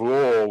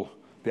overall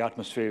the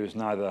atmosphere is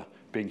neither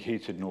being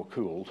heated nor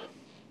cooled.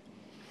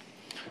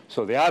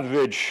 So the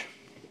average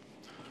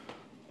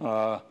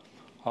of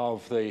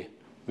the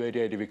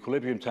radiative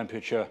equilibrium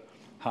temperature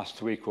has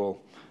to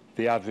equal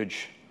the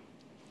average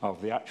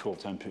of the actual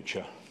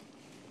temperature.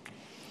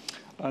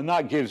 And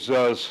that gives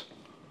us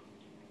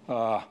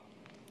the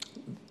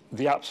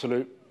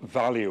absolute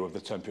value of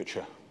the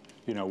temperature,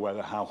 you know,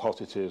 whether how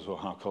hot it is or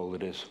how cold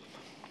it is.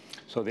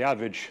 So the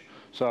average,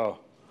 so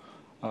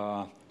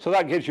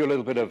that gives you a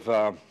little bit of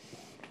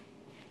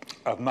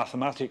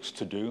mathematics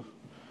to do.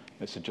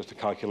 This is just a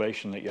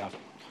calculation that you have.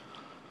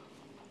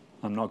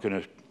 I'm not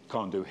going to,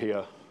 can't do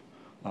here.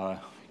 Go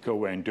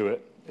away and do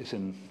it. It's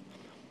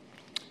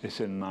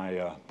in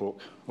my book,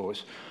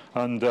 always.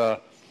 And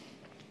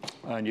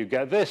you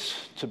get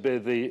this to be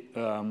the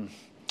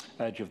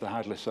edge of the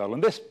Hadley cell.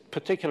 And this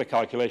particular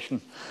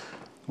calculation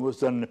was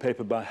done in a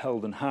paper by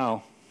Held and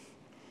Howe.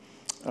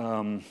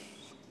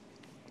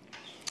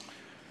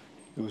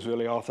 It was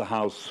really Arthur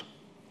Howe's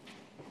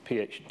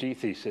PhD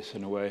thesis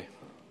in a way.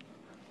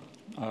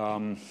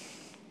 And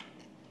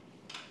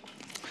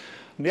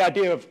the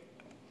idea of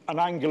an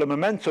angular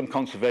momentum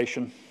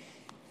conservation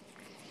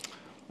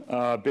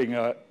being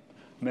a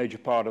major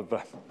part of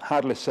the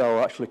Hadley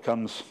cell actually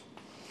comes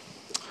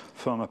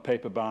from a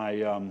paper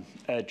by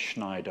Ed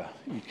Schneider,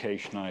 E.K.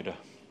 Schneider,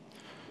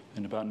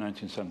 in about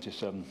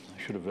 1977.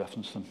 I should have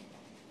referenced them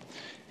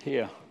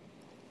here.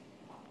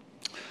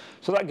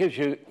 So that gives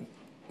you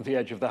the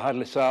edge of the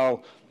Hadley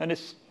cell, and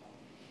it's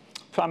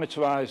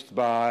parameterized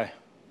by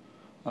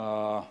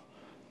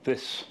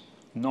this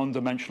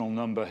non-dimensional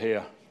number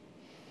here.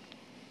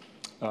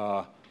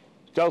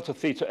 Delta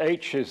theta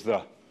H is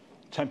the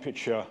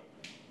temperature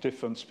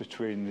difference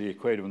between the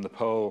equator and the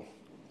pole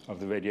of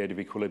the radiative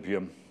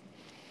equilibrium.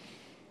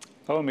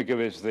 Omega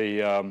is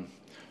the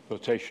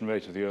rotation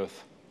rate of the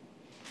Earth.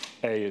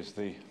 A is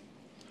the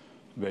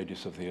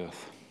radius of the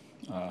Earth.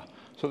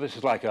 So this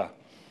is like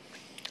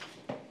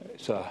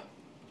it's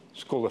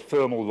called a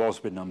thermal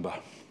Rossby number.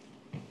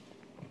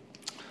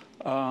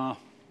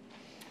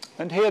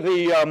 And here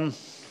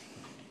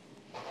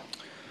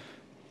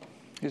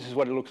this is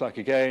what it looks like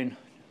again,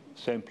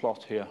 same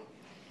plot here.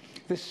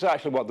 This is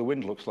actually what the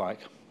wind looks like.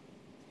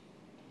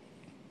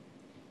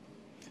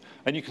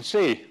 And you can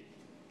see,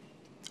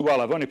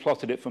 well, I've only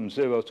plotted it from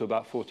 0 to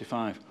about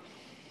 45.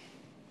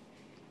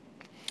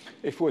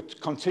 If we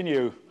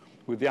continue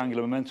with the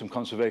angular momentum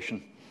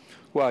conservation,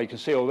 well, you can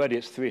see already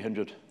it's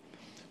 300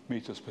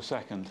 meters per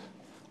second.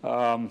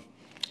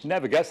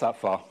 Never gets that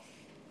far,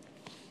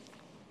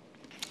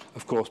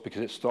 of course,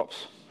 because it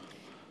stops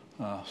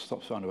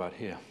around about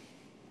here.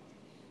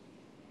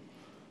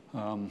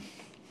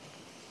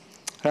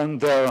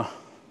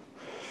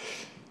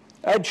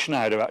 Ed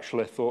Schneider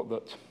actually thought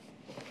that,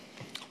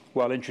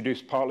 well,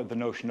 introduced partly the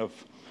notion of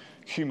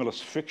cumulus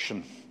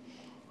friction,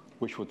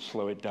 which would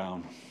slow it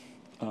down,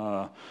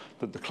 that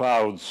the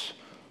clouds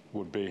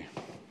would be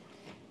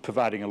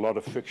providing a lot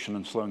of friction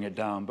and slowing it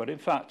down. But in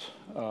fact,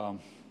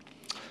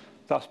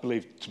 that's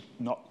believed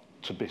not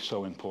to be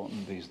so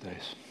important these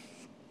days.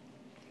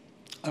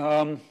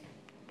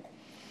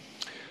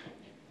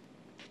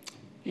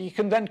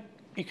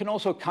 You can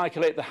also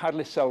calculate the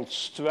Hadley cell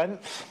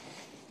strength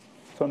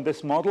from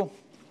this model.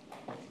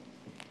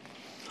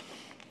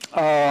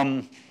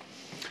 And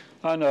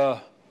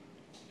to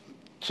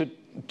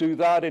do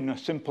that in a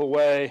simple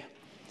way,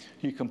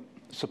 you can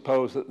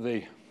suppose that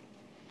the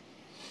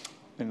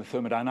in the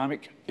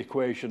thermodynamic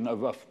equation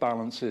of rough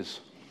balance is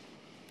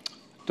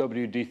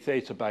W d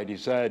theta by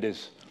dz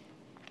is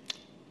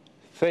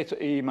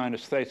theta E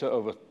minus theta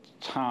over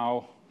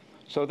tau.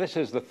 So this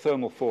is the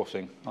thermal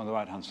forcing on the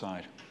right-hand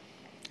side.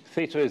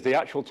 Theta is the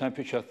actual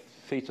temperature.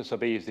 Theta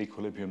sub E is the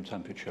equilibrium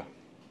temperature.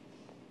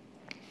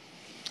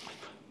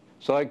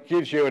 So that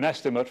gives you an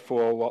estimate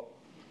for what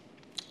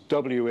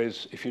W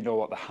is if you know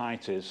what the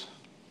height is.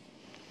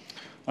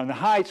 And the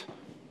height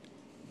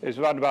is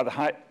around about the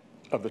height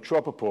of the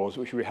tropopause,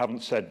 which we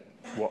haven't said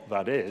what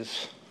that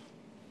is.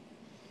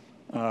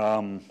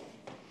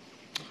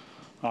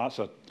 That's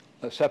a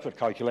separate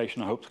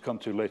calculation I hope to come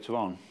to later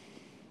on.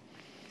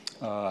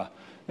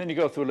 Then you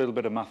go through a little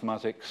bit of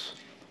mathematics.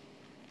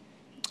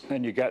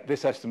 Then you get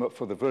this estimate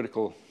for the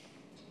vertical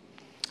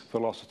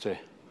velocity.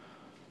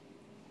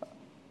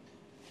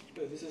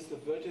 So this is the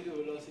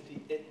vertical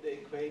velocity at the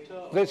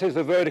equator? This is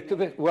the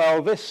vertical,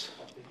 well, this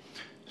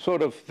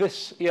sort of,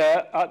 this,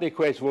 yeah, at the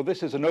equator, well,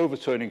 this is an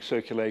overturning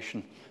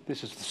circulation.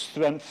 This is the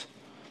strength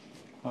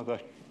of the...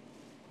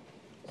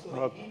 So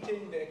the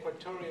heating, the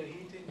equatorial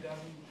heating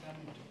doesn't come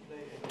into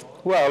play at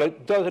all? Well,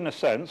 it does in a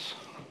sense,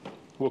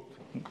 well,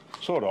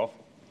 sort of.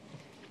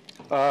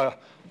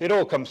 It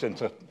all comes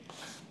into,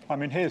 I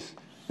mean,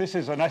 this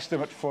is an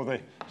estimate for the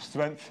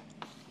strength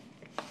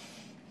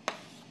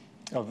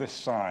of this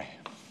psi.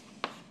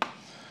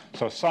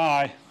 So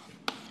psi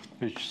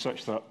is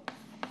such that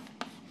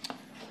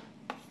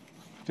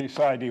d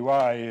psi dy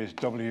is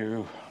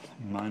W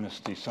minus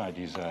d psi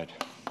dz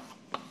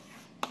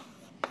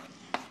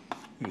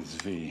is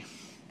V.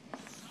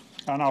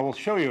 And I'll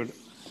show you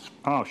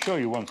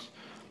once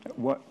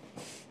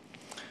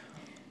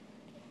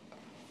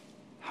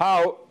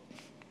how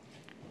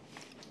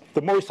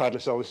the moist hydrogen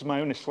cell, this is my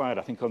only slide,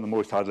 I think, on the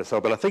moist hydrogen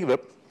cell, but I think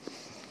that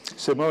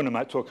Simona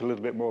might talk a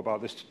little bit more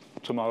about this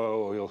tomorrow,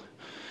 or you'll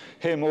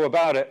hear more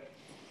about it.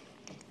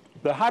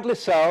 The Hadley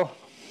cell,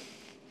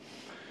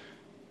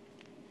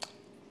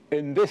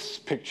 in this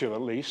picture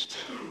at least,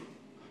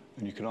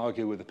 and you can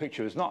argue with the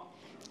picture, is not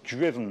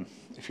driven,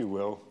 if you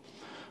will,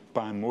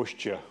 by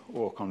moisture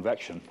or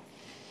convection.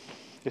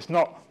 It's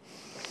not,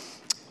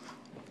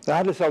 the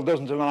Hadley cell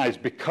doesn't arise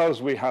because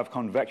we have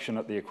convection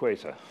at the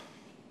equator.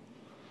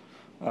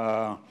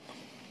 The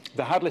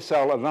Hadley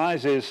cell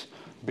arises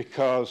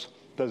because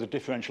there's a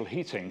differential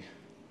heating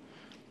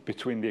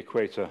between the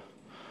equator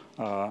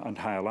and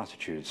higher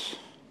latitudes.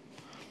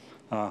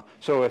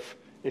 So if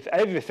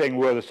everything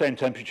were the same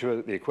temperature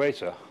at the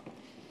equator,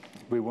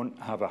 we wouldn't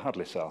have a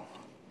Hadley cell.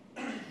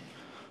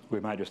 We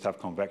might just have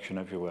convection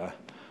everywhere,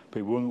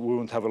 but we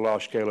wouldn't have a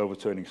large-scale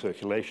overturning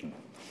circulation.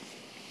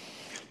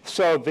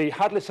 So the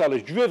Hadley cell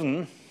is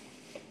driven,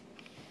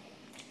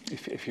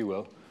 if you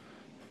will.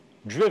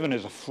 Driven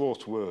is a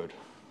fraught word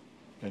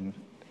in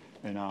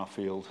our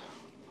field.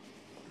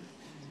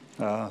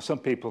 Some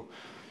people,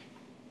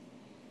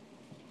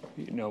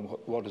 you know,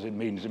 what does it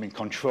mean? Does it mean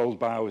controlled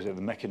by, or is it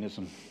the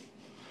mechanism?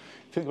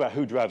 Think about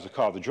who drives the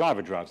car. The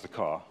driver drives the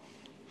car,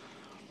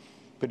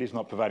 but he's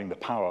not providing the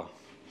power.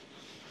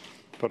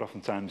 But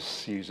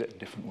oftentimes use it in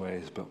different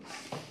ways. But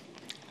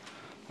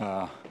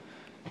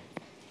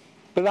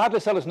the Hadley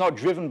cell is not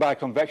driven by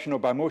convection or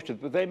by moisture,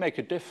 but they make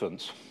a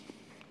difference.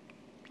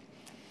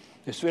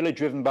 It's really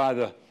driven by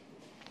the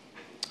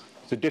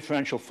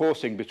differential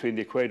forcing between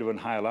the equator and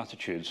higher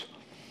latitudes.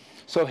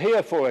 So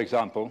here, for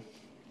example,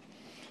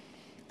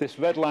 this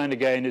red line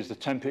again is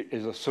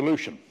a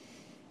solution,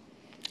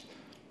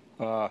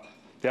 the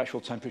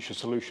actual temperature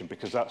solution,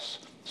 because that's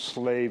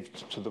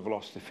slaved to the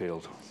velocity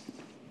field.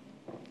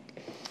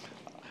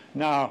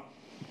 Now,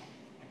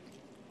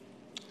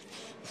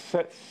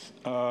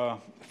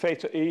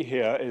 theta E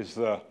here is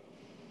the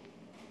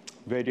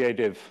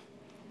radiative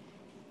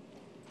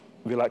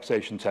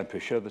relaxation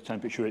temperature, the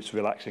temperature it's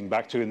relaxing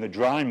back to in the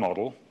dry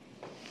model.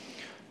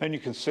 And you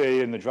can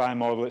see in the dry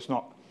model, it's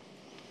not,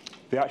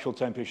 the actual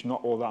temperature is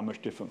not all that much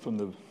different from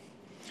the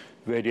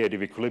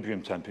radiative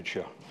equilibrium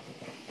temperature.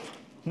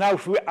 Now,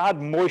 if we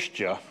add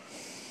moisture,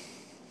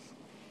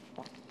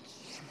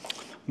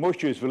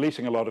 moisture is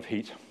releasing a lot of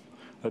heat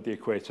at the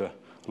equator,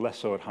 less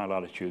so at high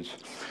latitudes.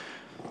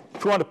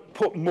 If we want to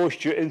put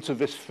moisture into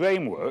this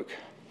framework,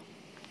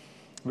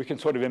 we can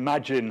sort of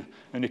imagine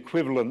an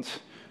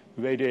equivalent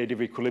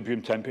radiative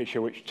equilibrium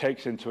temperature which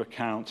takes into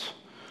account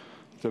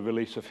the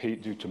release of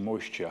heat due to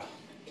moisture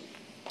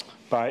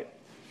by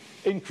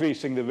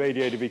increasing the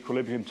radiative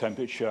equilibrium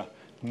temperature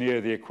near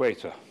the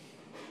equator,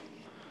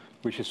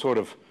 which is sort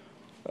of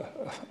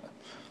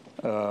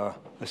a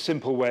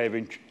simple way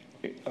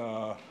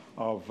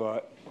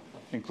of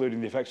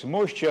including the effects of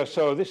moisture.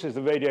 So this is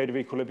the radiative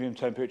equilibrium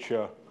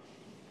temperature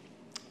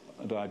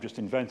that I've just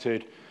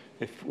invented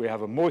if we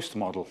have a moist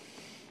model.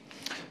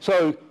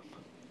 So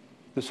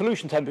the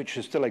solution temperature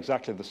is still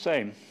exactly the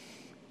same.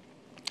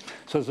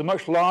 So there's a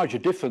much larger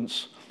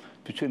difference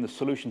between the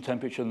solution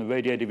temperature and the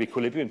radiative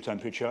equilibrium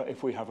temperature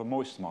if we have a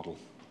moist model,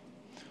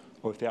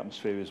 or if the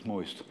atmosphere is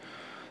moist.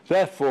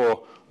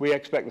 Therefore, we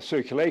expect the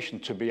circulation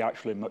to be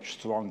actually much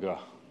stronger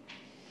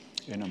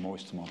in a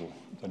moist model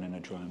than in a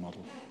dry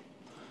model.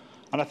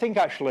 And I think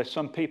actually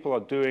some people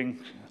are doing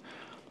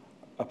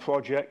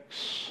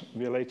projects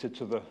related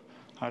to the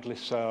Hadley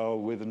cell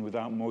with and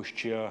without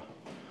moisture.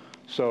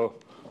 So,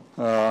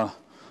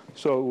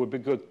 so it would be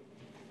good.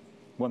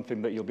 One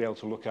thing that you'll be able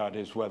to look at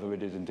is whether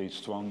it is indeed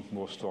strong,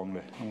 more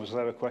strongly. And was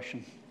there a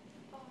question? Just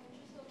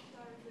a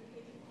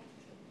clarification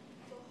question.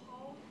 So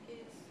how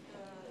is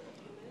the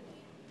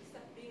humidity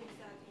being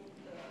set in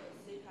the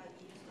theta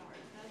E star? Is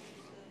that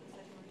just the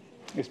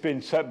saturation? It's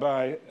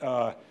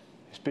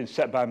been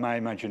set by my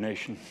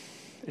imagination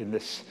in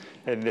this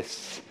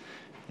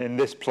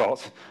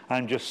plot.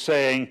 I'm just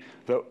saying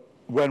that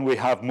when we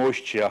have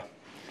moisture,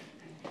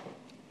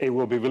 it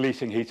will be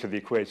releasing heat to the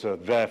equator.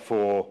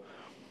 Therefore,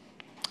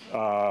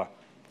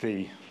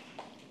 the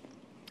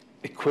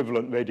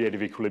equivalent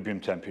radiative equilibrium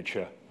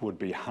temperature would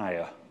be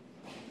higher.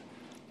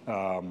 Just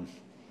wondering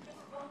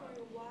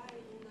why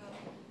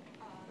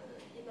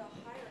in the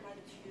higher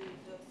latitude,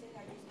 the theta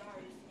E star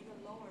is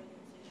even lower than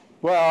theta E.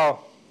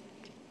 Well,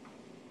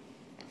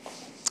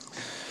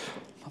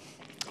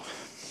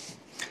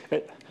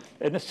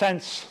 in a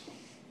sense,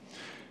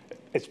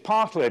 it's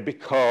partly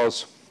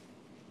because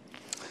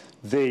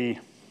the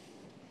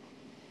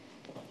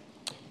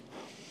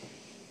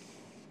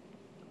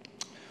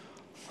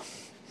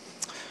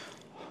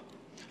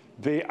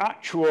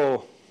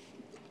actual,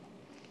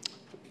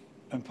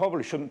 and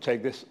probably shouldn't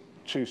take this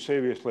too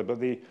seriously, but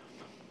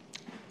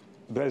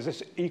there's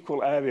this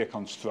equal area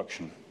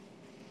construction,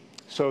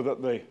 so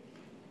that the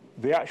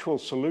actual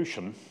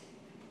solution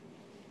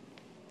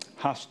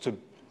has to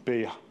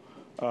be,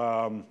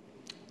 the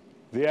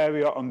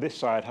area on this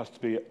side has to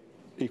be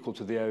equal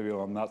to the area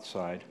on that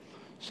side.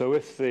 So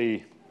if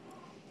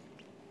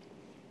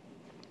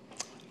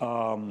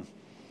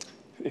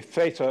if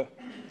theta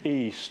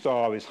E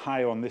star is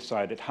higher on this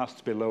side, it has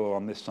to be lower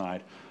on this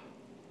side,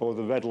 or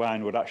the red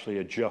line would actually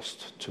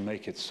adjust to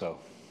make it so.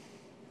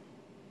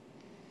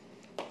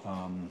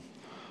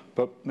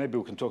 But maybe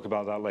we can talk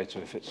about that later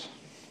if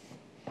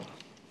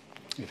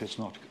it's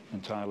not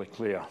entirely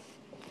clear.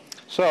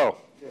 So,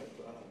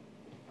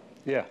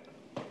 yeah.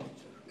 You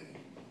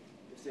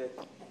said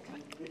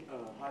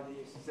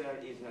Hadley cell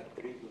is not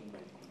driven by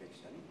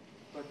convection,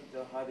 but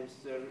the Hadley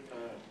cell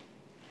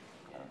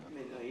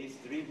is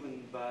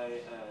driven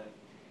by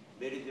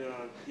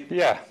meridional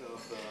difference of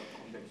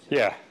convection.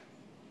 Yeah,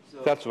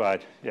 so, that's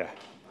right. Yeah.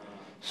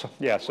 So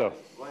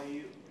why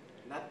you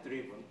not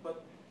driven,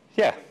 but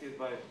yeah, affected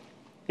by?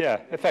 Yeah,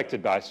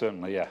 affected by,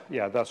 certainly. Yeah,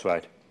 yeah, that's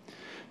right.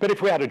 But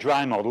if we had a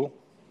dry model,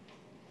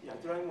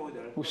 dry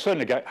model, we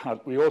certainly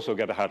we also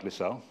get a Hadley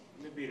cell.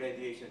 Maybe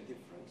radiation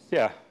difference.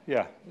 Yeah,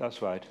 yeah,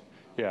 that's right.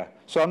 Yeah.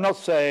 So I'm not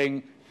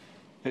saying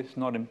it's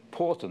not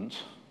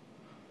important.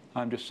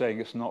 I'm just saying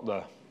it's not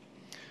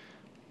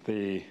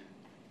the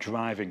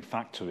driving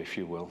factor, if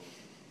you will.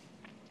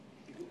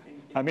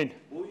 I mean,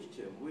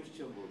 moisture model.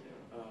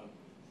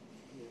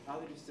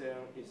 Hadley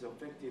cell is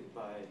affected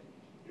by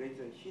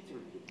latent heat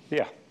release.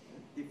 Yeah.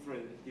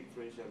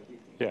 Differential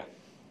heating. Yeah.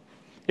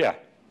 Yeah,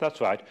 that's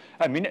right.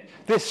 I mean,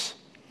 this,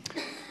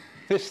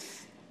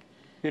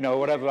 you know,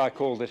 whatever I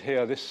called it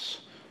here, this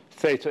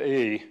theta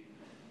E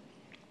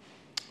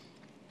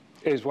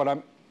is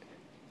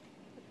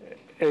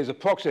is a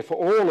proxy for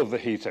all of the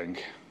heating.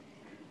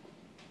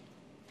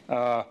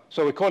 So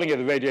we're calling it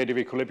the radiative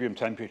equilibrium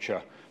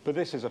temperature, but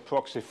this is a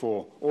proxy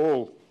for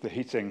all the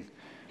heating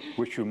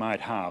which you might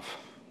have.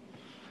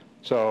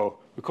 So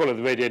we call it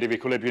the radiative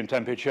equilibrium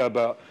temperature,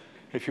 but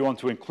if you want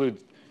to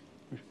include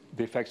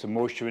the effects of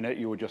moisture in it,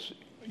 you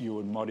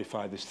would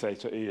modify this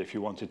theta E if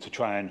you wanted to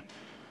try and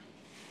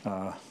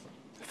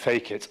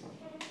fake it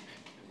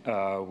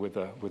with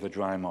a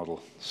dry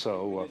model.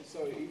 So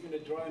even a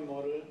dry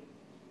model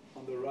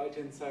on the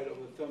right-hand side of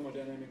the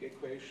thermodynamic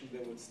equation,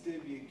 there would still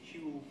be a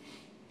Q,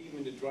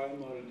 even the dry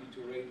model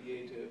due to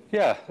radiative.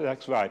 Yeah,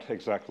 that's right.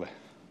 Exactly.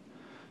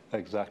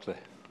 Exactly.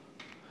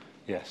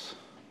 Yes.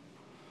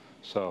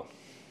 So,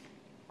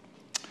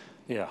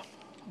 yeah.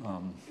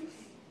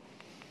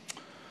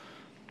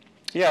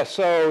 Yeah,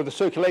 so the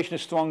circulation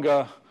is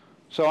stronger.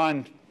 So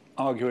I'm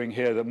arguing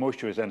here that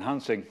moisture is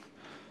enhancing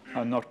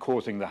and not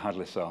causing the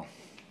Hadley cell.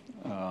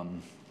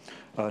 And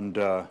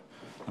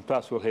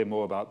perhaps we'll hear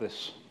more about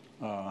this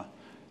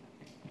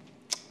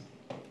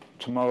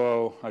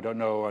tomorrow, I don't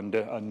know, and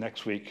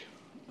next week.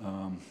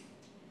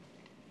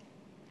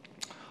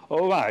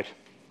 All right.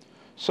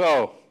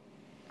 So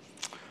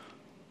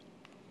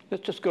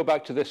let's just go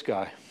back to this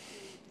guy.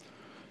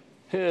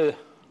 Here,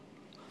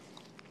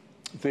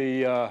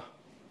 the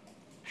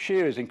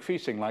shear is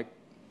increasing like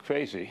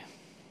crazy.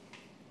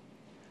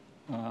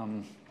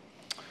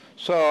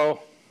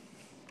 So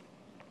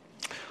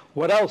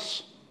what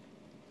else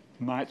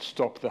might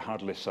stop the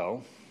Hadley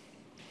cell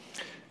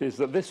is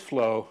that this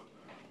flow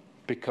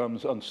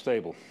becomes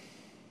unstable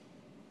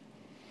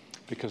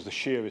because the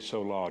shear is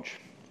so large.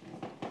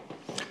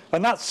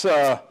 And that's,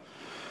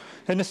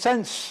 in a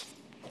sense,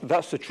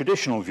 that's the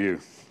traditional view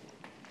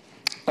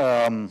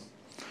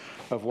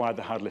of why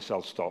the Hadley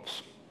cell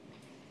stops.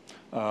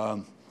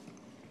 And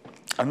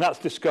that's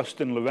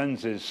discussed in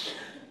Lorenz's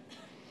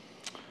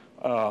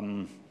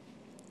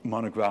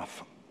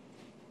monograph.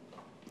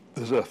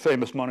 There's a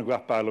famous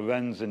monograph by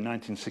Lorenz in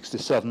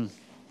 1967.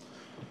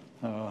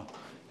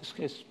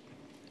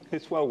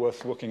 It's well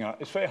worth looking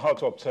at. It's very hard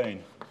to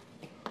obtain.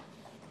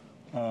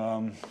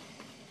 Called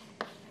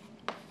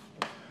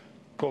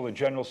the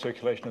general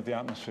circulation of the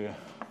atmosphere.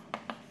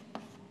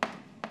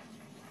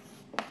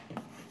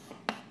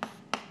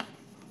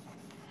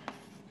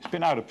 It's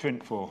been out of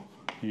print for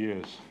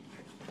years.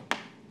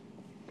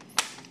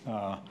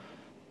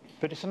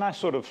 But it's a nice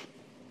sort of,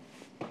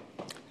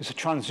 it's a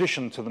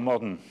transition to the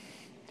modern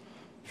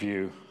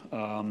view.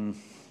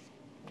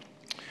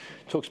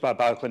 Talks about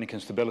bioclinic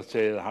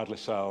instability, the Hadley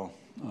cell,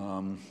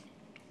 and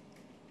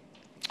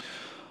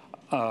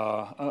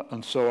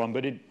so on.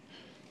 But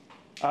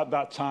at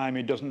that time,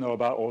 he doesn't know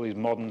about all these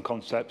modern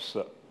concepts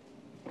that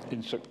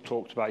Insuk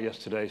talked about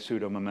yesterday,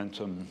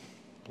 pseudo-momentum,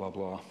 blah,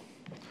 blah.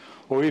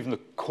 Or even the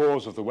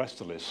cause of the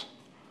westerlies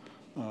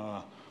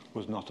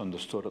was not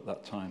understood at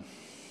that time.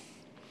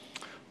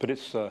 But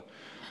it's,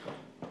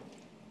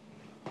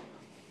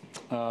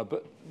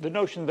 but the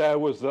notion there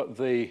was that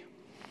the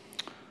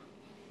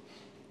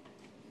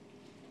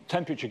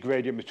temperature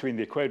gradient between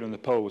the equator and the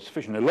pole was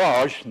sufficiently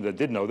large, and they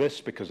did know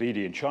this because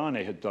Edie and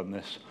Charney had done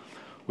this,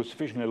 was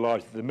sufficiently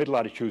large that the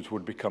mid-latitudes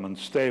would become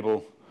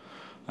unstable,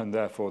 and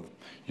therefore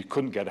you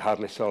couldn't get a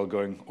Hadley cell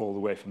going all the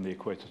way from the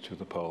equator to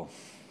the pole.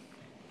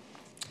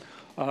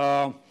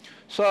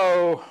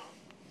 So,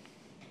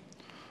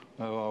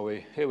 where are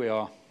we? Here we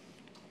are.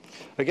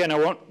 Again, I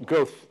won't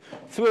go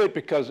through it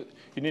because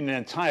you need an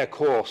entire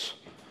course.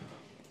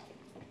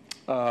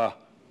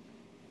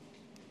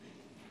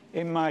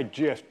 In my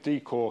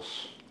GFD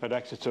course at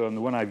Exeter and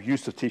the one I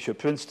used to teach at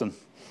Princeton,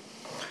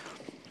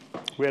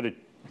 we had a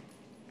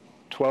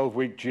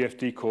 12-week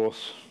GFD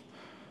course,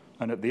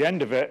 and at the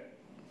end of it,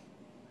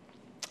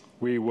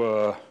 we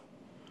were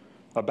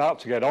about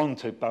to get on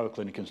to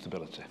bioclinic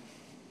instability.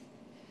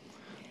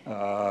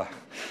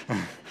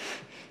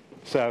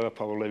 Sarah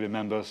probably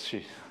remembers.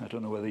 I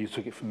don't know whether you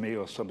took it from me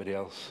or somebody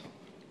else.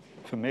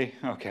 From me?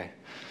 Okay.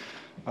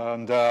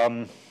 And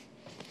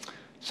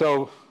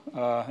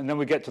and then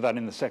we get to that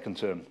in the second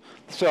term.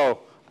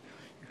 So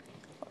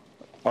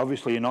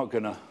obviously you're not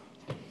going to,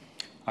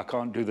 I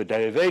can't do the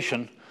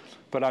derivation,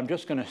 but I'm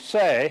just going to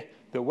say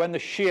that when the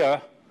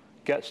shear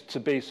gets to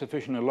be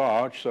sufficiently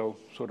large, so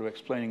sort of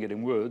explaining it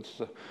in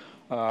words,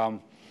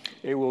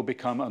 it will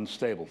become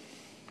unstable.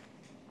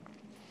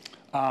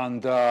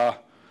 And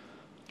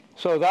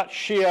so that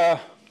shear,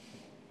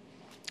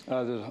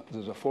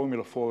 there's a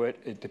formula for it.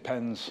 It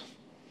depends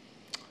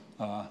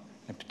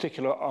in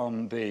particular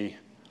on the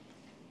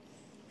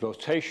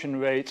rotation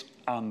rate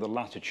and the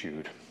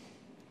latitude.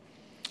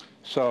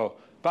 So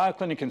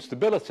bioclinic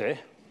instability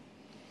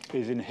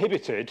is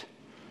inhibited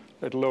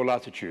at low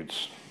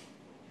latitudes.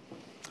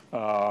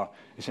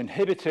 It's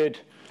inhibited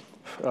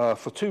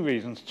for two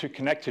reasons, two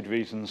connected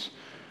reasons.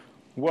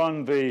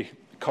 One, the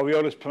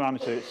Coriolis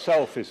parameter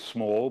itself is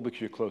small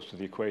because you're close to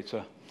the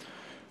equator.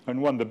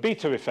 And one, the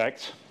beta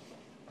effect.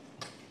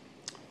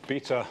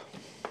 Beta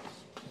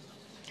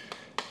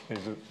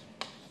is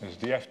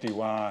the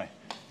FDY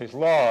is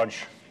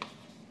large.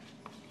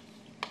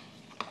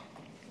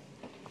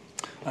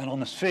 And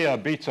on the sphere,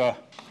 beta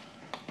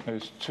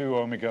is 2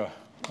 omega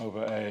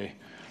over a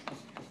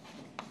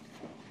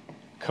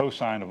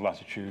cosine of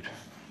latitude.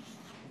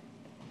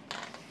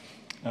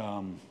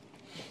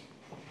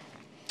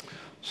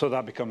 So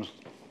that becomes,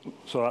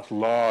 so that's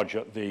large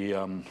at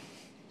the,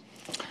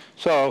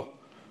 so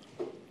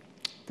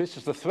this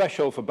is the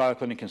threshold for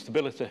bioclinic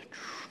instability.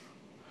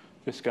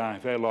 This guy,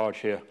 very large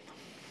here.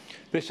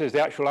 This is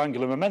the actual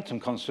angular momentum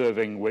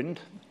conserving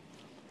wind,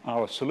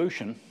 our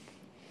solution.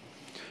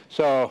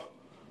 So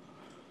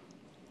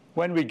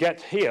when we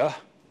get here,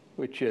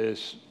 which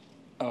is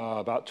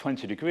about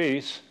 20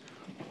 degrees,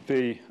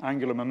 the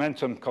angular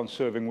momentum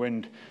conserving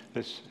wind,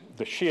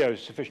 the shear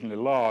is sufficiently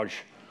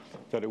large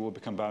that it will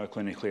become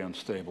bioclinically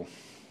unstable.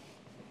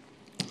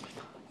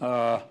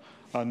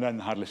 And then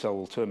the Hadley cell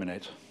will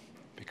terminate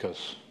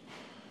because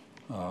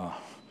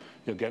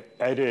you'll get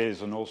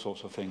eddies and all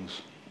sorts of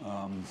things.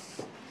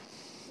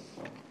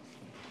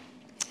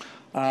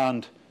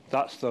 And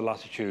that's the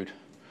latitude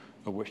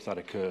at which that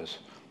occurs.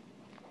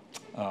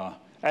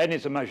 N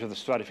is a measure of the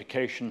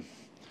stratification.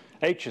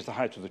 H is the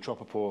height of the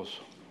tropopause.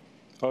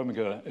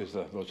 Omega is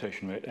the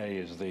rotation rate. A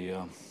is the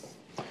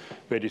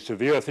radius of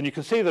the Earth. And you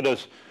can see that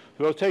as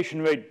the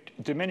rotation rate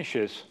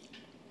diminishes,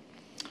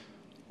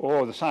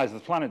 or the size of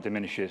the planet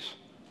diminishes,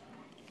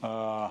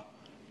 the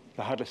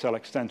Hadley cell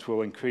extent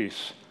will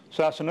increase.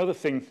 So that's another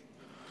thing.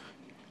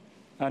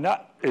 And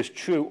that is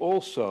true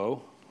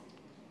also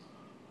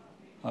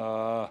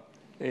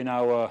in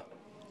our,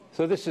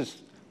 so this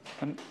is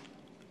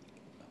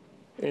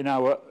in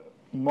our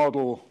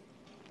model,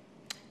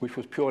 which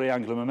was purely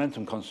angular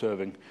momentum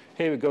conserving.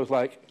 Here it goes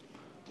like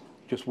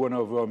just 1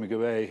 over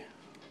omega A.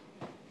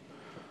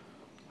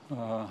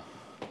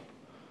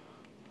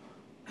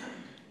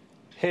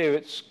 Here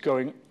it's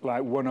going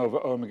like 1 over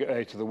omega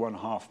A to the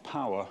 1/2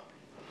 power.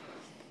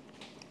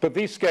 But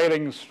these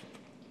scalings,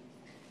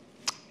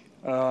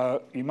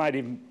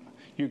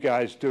 you you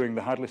guys doing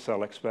the Hadley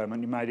cell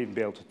experiment, you might even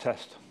be able to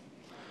test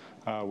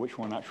which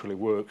one actually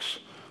works.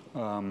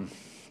 Well,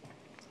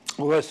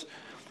 it's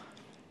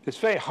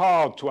very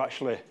hard to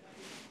actually,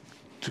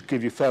 to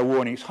give you fair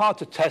warning, it's hard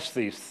to test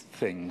these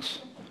things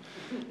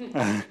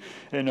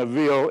in a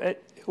real,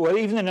 well,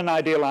 even in an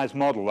idealized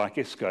model like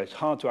ISCA, it's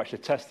hard to actually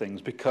test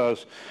things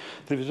because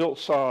the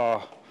results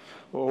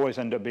always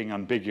end up being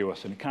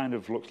ambiguous, and it kind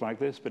of looks like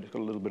this, but it's got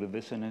a little bit of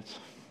this in it.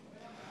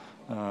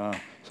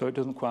 So it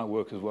doesn't quite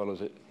work as well as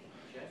it.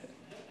 Jeff,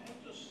 how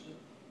does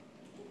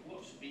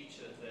what's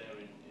beta there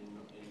in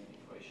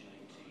equation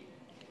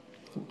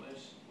 18?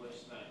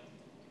 Where's that?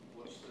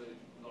 What's the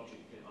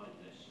logic behind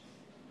this?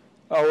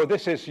 Oh, well,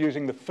 this is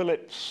using the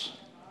Phillips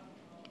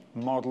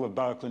model of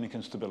bioclinic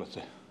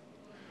instability,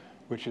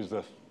 which is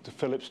the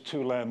Phillips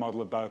two-layer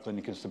model of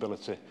bioclinic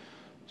instability.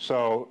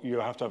 So you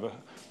have to have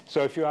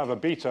so if you have a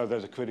beta,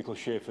 there's a critical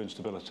shear for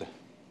instability.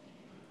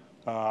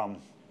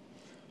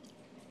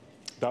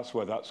 That's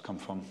where that's come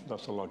from.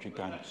 That's the logic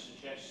behind it. That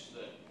suggests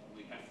that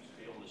we have to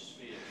be on the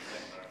sphere to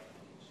get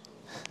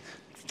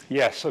bioclinic.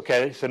 Yes,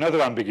 okay, it's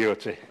another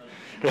ambiguity.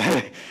 In the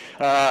end,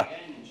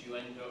 you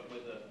end up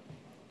with a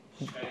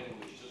scaling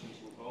which doesn't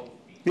involve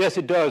beta. Yes,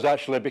 it does,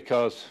 actually,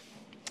 because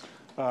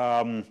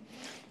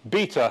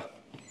beta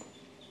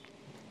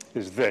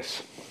is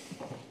this.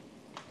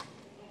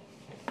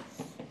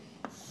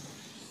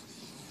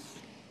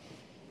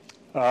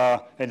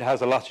 It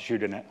has a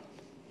latitude in it.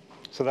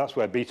 So that's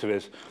where beta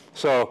is.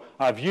 So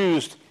I've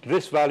used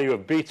this value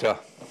of beta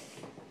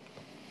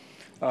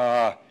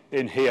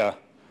in here.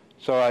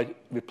 So I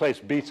replace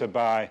beta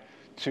by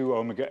 2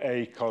 omega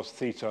A cos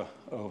theta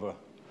over,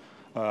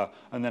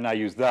 and then I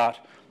use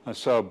that. And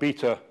so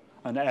beta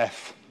and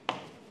F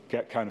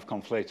get kind of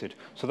conflated.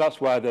 So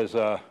that's why there's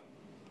a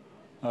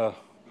It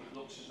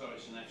looks as though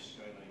it's an F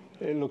scaling.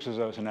 it looks as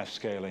though it's an F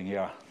scaling,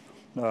 yeah.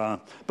 But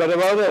there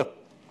are other,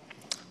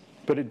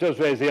 but it does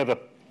raise the other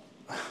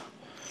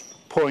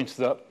point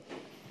that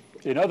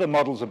in other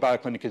models of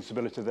bioclinic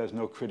instability, there's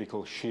no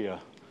critical shear.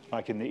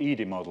 Like in the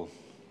ED model,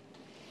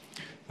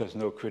 there's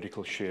no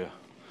critical shear.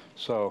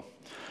 So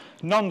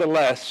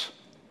nonetheless,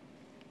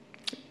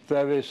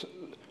 there is,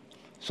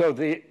 so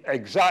the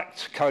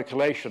exact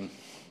calculation,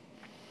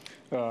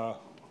 or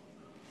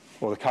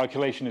the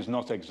calculation is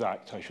not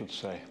exact, I should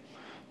say,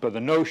 but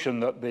the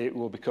notion that it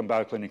will become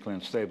bioclinically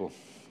unstable.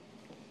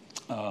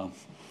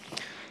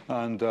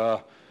 And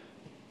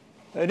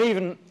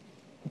even,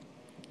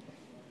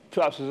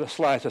 perhaps as a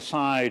slight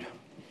aside,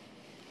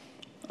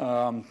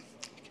 in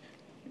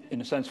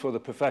a sense for the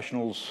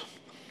professionals,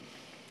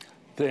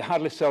 the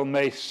Hadley cell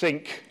may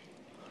sink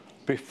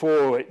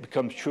before it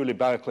becomes truly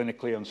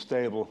bioclinically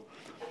unstable.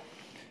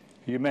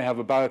 You may have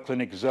a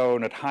bioclinic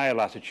zone at higher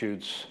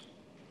latitudes,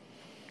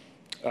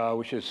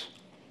 which is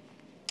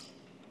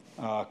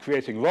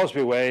creating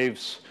Rossby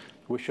waves,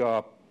 which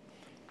are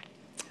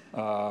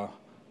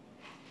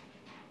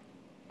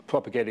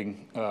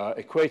propagating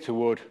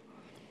equatorward.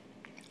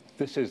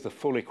 This is the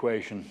full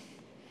equation.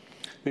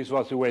 These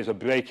Rossby waves are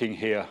breaking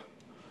here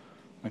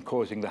and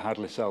causing the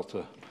Hadley cell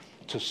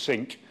to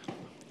sink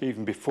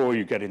even before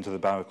you get into the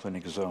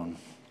bioclinic zone.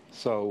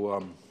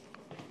 So,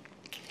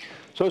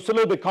 so it's a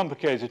little bit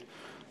complicated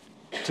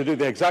to do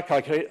the exact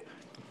calculation.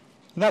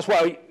 And that's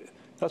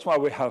why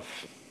we have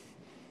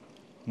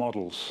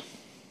models.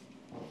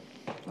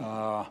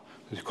 Because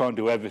you can't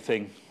do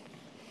everything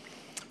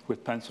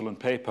with pencil and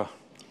paper.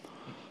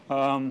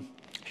 Show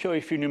you a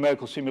few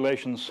numerical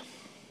simulations.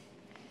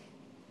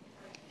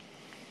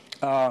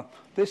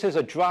 This is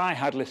a dry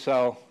Hadley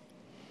cell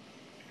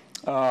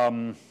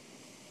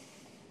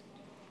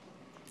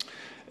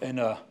in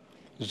a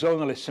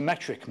zonally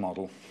symmetric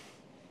model.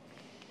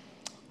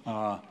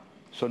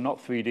 So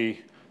not 3D.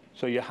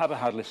 So you have a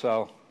Hadley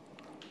cell.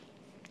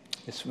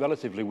 It's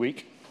relatively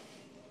weak,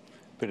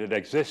 but it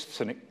exists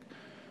and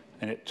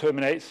it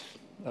terminates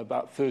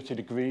about 30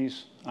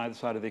 degrees either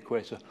side of the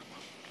equator.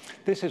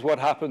 This is what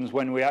happens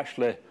when we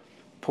actually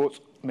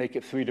make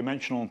it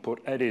three-dimensional and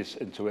put eddies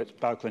into it,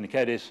 bioclinic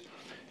eddies.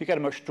 You get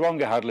a much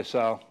stronger Hadley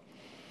cell.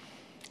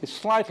 It's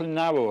slightly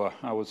narrower,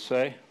 I would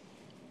say.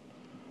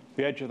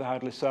 The edge of the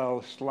Hadley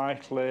cell is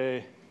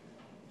slightly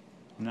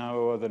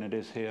narrower than it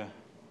is here,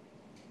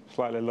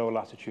 slightly lower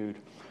latitude.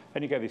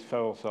 And you get these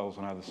feral cells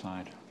on either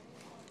side.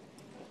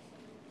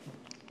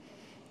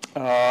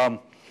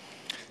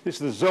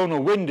 This is the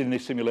zonal wind in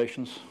these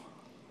simulations.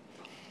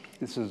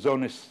 This is a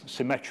zonally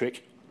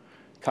symmetric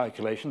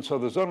calculation. So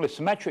the zonally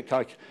symmetric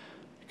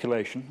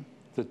calculation,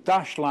 the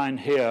dashed line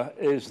here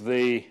is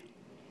the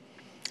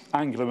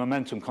angular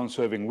momentum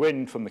conserving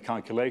wind from the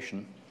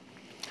calculation.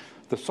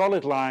 The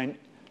solid line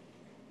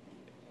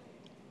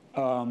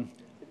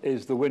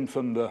is the wind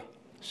from the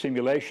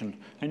simulation.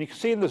 And you can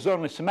see in the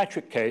zonally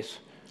symmetric case,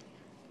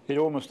 it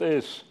almost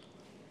is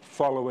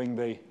following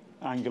the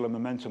angular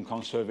momentum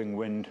conserving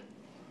wind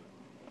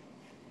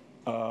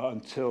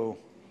until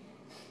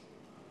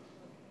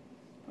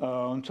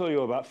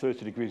you're about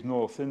 30 degrees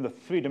north. In the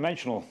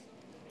three-dimensional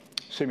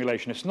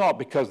simulation, it's not,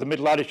 because the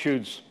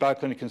mid-latitudes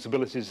bioclinic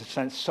instability is in a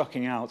sense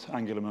sucking out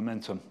angular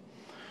momentum.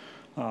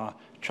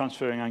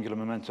 transferring angular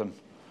momentum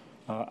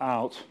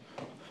out,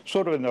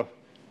 sort of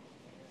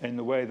in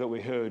the way that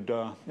we heard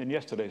in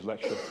yesterday's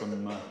lecture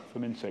from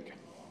INSIC.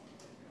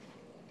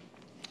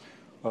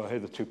 Oh, here are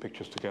the two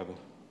pictures together.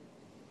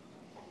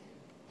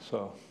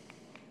 So,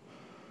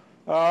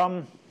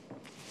 I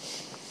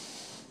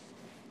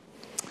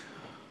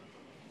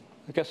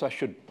guess I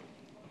should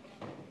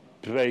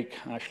break.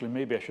 Actually,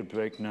 maybe I should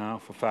break now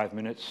for 5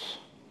 minutes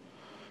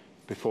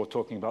before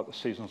talking about the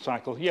seasonal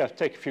cycle. Yeah,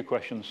 take a few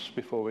questions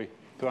before we,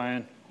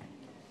 Brian.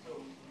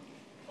 So,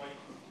 Mike,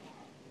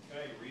 can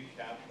I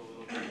recap a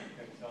little bit? You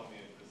can tell me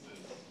if this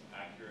is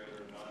accurate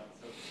or not.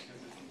 So,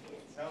 because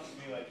it sounds to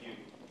me like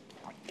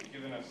you've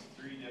given us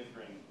 3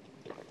 different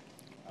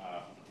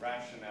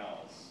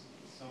rationales,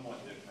 somewhat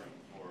different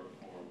for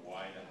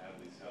why the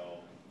Hadley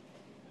cell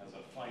has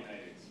a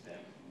finite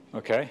extent.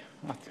 Okay.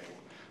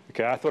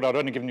 Okay, I thought I'd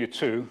only given you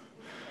 2, okay.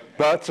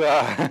 But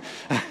let's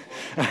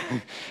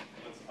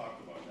talk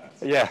about that.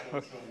 So, yeah.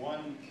 So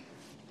one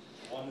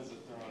is a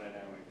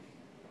thermodynamic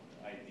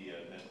idea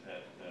that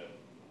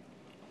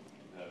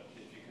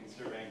if you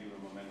conserve angular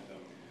momentum,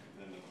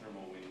 then the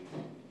thermal wind,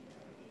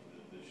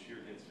 the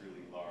shear gets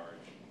really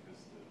large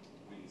because the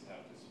winds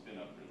have to spin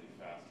up really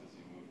fast as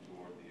you move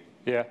toward the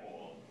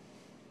pole.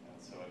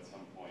 And so at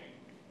some point,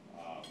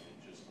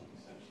 it just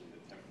essentially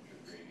the temperature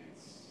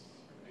gradients,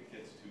 it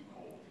gets too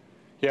cold.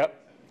 Yep.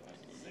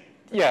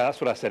 Yeah,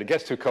 that's what I said. It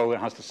gets too cold, it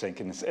has to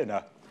sink in a,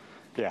 yeah.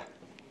 Okay.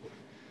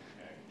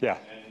 Yeah,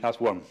 and that's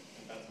one.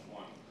 That's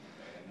one.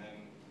 Okay.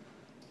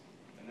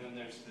 And then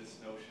there's this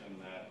notion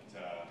that,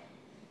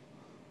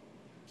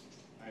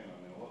 I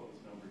don't know, what was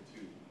number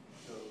 2?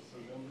 So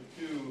number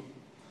 2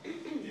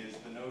 is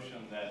the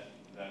notion that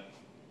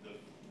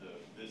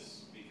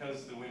this,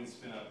 because the winds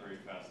spin up very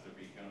fast, they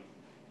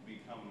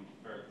become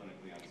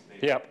baroclinically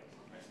unstable. Yep.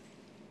 Right?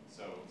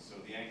 So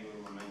the angular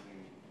momentum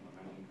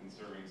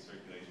conserving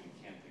circulation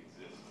can't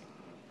exist in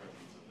the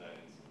presence of that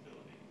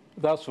instability.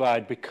 That's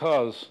right,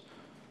 because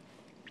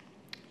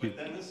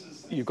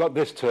you've got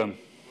this term.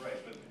 Right,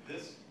 but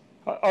this.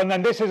 And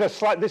then this is a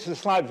slight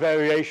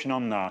variation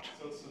on that.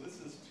 So this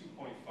is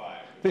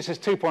 2.5. This is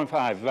 2.5,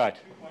 right?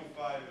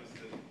 2.5 is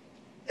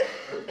the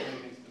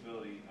baroclinic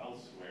instability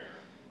elsewhere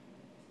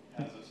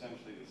has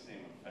essentially the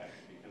same effect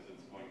because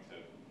it's going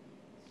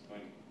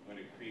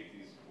to create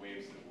these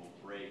waves that will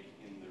break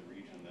in the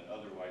region that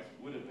otherwise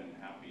would have been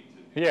happy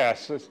to do.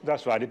 Yes,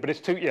 that's right. But it's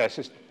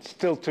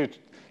still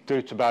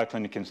due to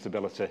baroclinic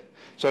instability.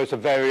 So it's a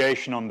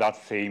variation on that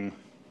theme.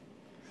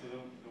 So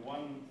the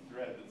one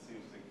thread that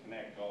seems to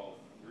connect all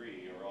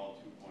 3 or all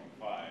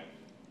 2.5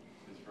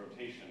 is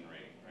rotation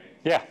rate, right?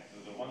 Yeah.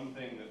 So the one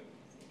thing that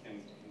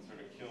can sort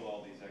of kill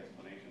all these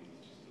explanations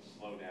is just to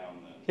slow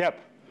down the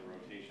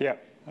rotation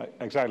rate.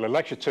 Exactly.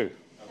 Lecture 2. Okay.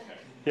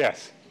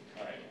 Yes.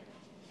 All right.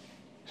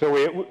 So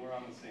we're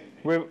on the same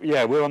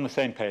page. We're on the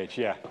same page.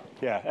 Yeah.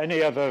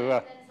 Any other?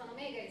 Then on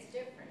omega it's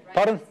different, right?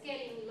 Pardon? The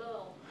scaling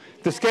law.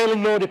 The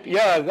scaling law.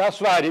 Yeah,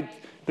 that's right.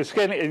 The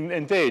scaling,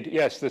 indeed,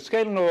 yes. The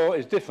scaling law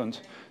is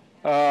different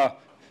to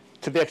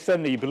the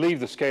extent that you believe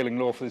the scaling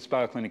law for this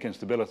baroclinic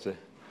instability.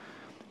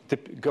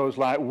 It goes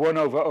like 1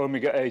 over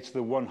omega a to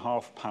the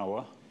 1/2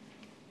 power,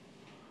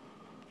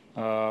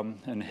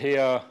 and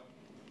here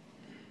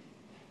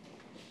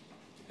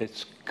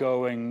it's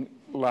going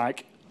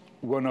like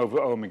 1 over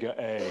omega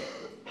a.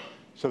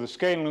 So the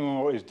scaling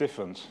law is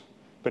different,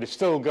 but it's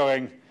still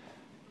going,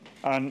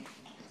 and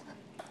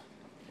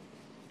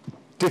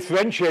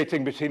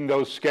differentiating between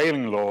those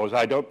scaling laws,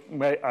 I don't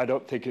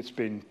think it's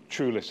been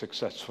truly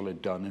successfully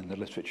done in the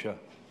literature.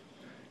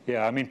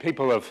 Yeah, I mean,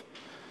 people have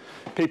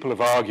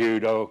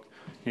argued,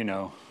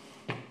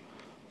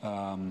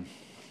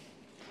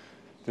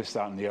 this,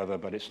 that, and the other,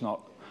 but it's not.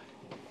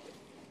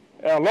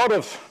 A lot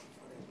of,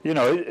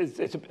 the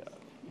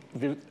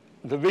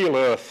real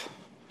Earth,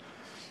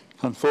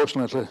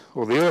 unfortunately,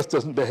 or the Earth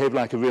doesn't behave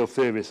like a real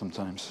theory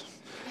sometimes.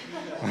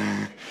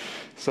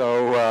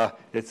 So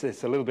it's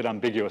a little bit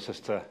ambiguous as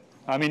to,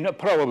 I mean,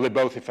 probably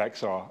both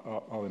effects are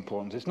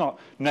important. It's not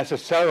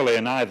necessarily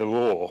an either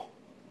or.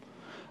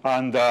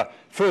 And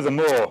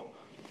furthermore,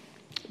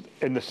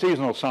 in the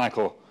seasonal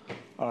cycle,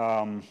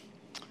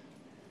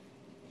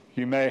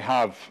 you may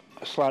have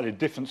slightly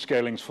different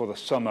scalings for the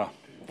summer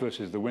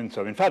versus the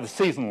winter. In fact, the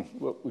seasonal,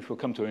 which we'll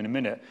come to in a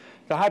minute,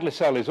 the Hadley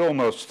cell is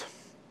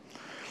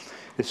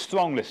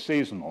strongly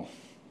seasonal.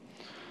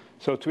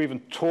 So to even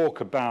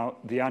talk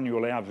about the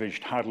annually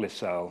averaged Hadley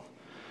cell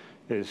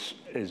is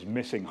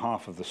missing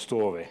half of the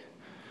story,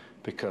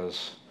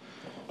 because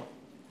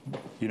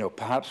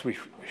perhaps we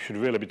should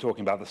really be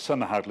talking about the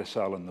summer Hadley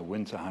cell and the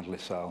winter Hadley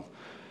cell,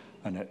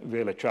 and it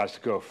really tries to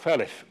go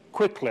fairly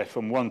quickly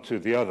from one to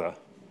the other,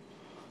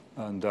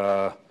 and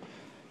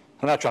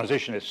that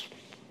transition is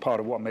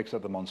part of what makes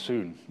up the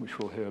monsoon, which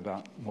we'll hear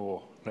about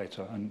more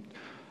later. And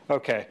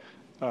okay,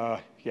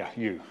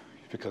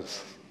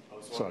 because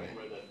sorry.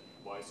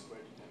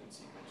 Y-squared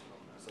dependency comes from?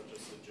 Is that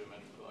just a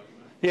geometrical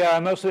argument? Yeah,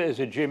 most of it is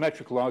a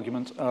geometrical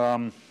argument.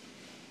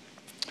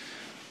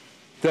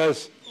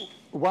 There's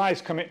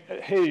y's coming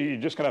here.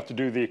 You're just going to have to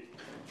do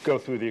go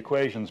through the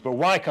equations. But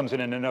y comes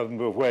in a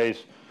number of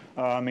ways.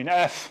 I mean,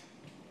 f,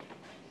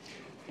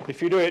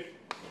 if you do it,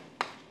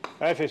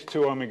 f is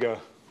 2 omega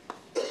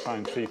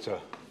sine theta,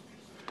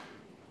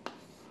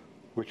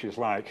 which is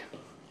like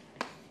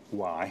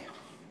y,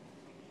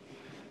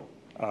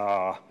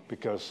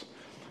 because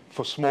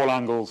for small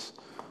angles,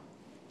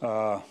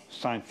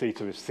 sine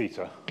theta is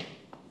theta.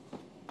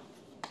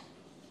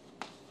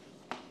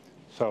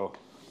 So,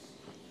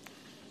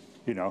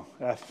 you know,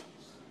 f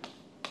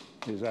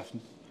is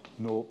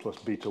f0 plus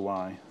beta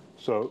y.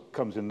 So it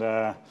comes in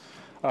there.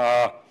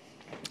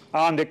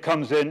 And it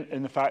comes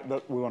in the fact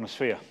that we're on a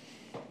sphere.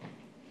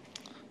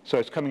 So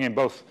it's coming in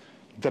both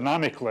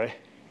dynamically.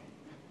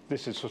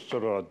 This is sort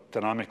of a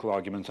dynamical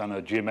argument and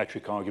a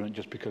geometric argument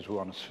just because we're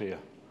on a sphere.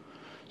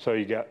 So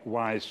you get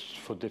y's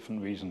for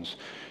different reasons.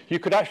 You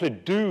could actually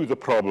do the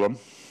problem.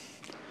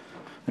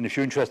 And if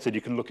you're interested,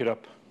 you can look it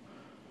up.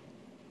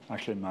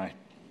 Actually, in my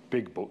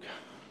big book,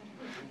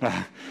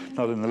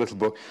 not in the little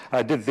book.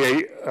 I did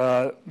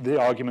the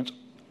argument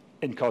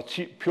in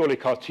purely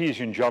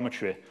Cartesian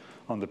geometry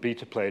on the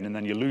beta plane, and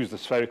then you lose the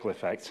spherical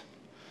effect,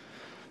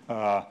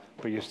 but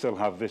you still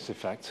have this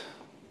effect.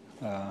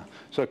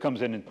 So it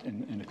comes in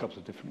a couple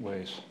of different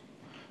ways.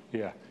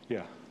 Yeah, yeah.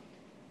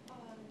 A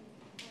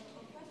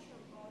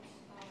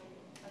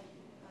question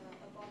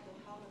about the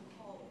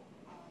Hierarchical.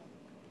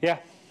 Yeah.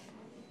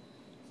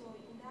 So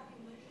in that you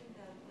mentioned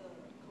that the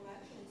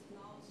correction is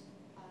not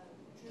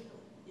driven,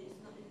 is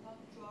not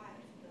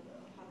drive the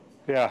Hierarchical.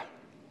 Yeah.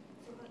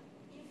 So but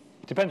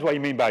if Depends what you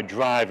mean by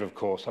drive, of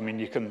course. I mean,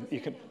 you can.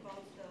 about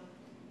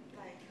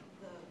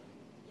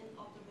in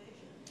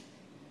observation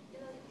in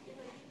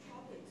the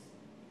tropics,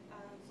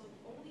 so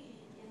only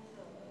in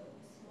the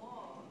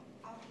small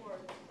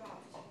upward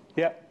draft.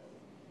 Yeah.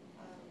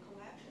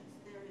 Convections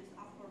there is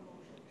upward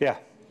motion. Yeah.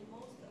 In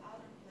most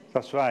other places.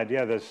 That's right.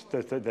 Yeah.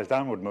 There's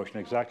downward motion.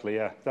 Exactly.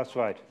 Yeah. That's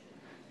right.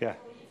 Yeah. So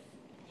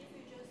if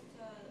we just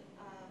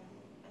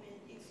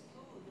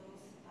exclude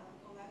those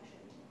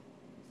convection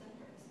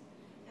centers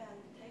and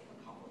take a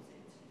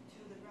composite to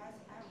the right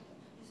area,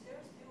 is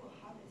there still a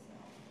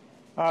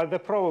Hierarchical? There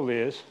probably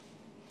is,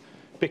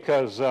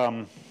 because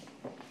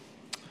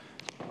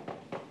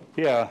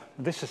yeah,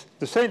 this is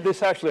the same.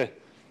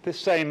 This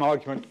same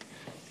argument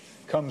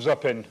comes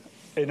up in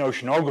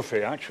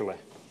oceanography. Actually,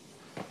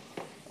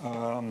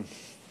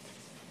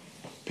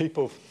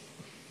 people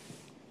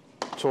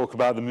talk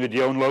about the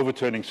meridional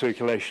overturning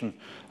circulation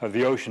of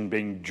the ocean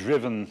being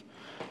driven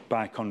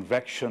by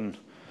convection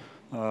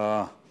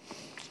off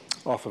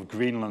of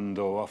Greenland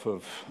or off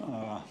of.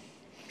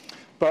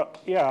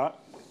 But yeah,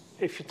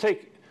 if you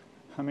take,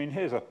 I mean,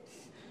 here's a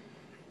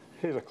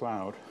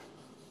cloud.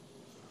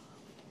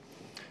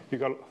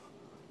 You've got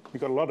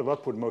a lot of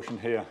upward motion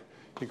here.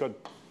 You've got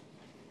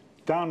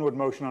downward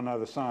motion on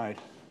either side.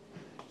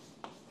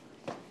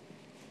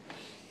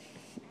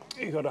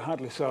 You've got a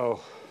Hadley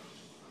cell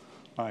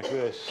like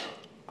this.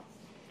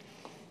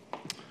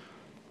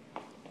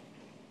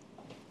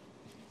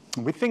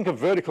 We think of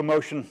vertical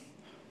motion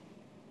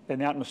in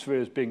the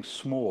atmosphere as being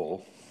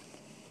small.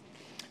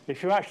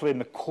 If you're actually in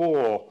the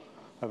core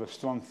of a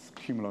strong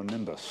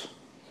cumulonimbus,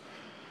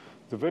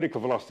 the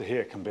vertical velocity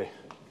here can be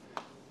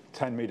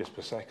 10 meters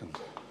per second.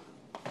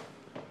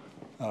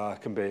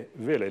 Can be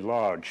really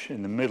large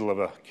in the middle of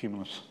a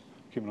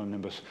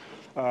cumulonimbus.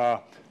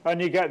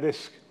 And you get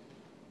this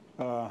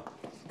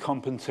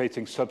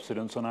compensating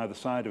subsidence on either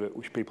side of it,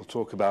 which people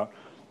talk about.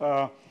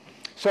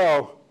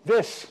 So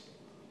this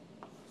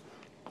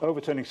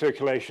overturning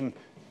circulation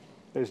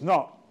is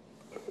not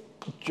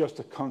just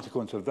a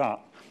consequence of that.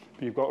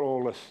 But you've got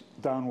all this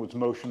downwards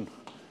motion,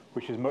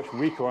 which is much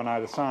weaker on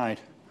either side.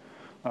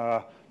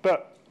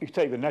 But you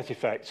take the net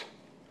effect,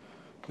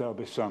 there'll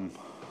be some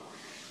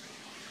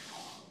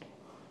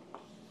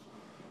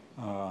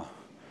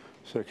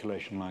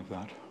circulation like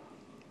that.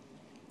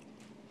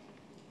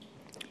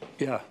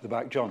 Yeah, the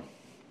back, John.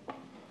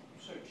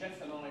 So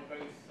Jeff and I both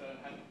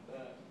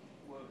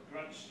were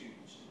grad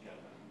students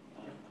together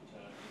and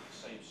the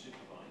same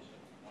supervisor,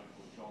 a guy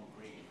called John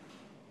Green.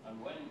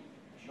 And when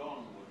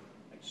John would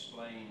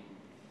explain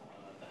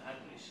the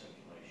Hadley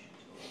circulation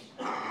to us,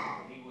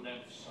 he would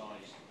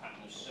emphasize the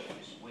pattern of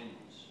surface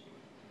winds,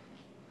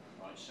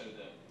 right? So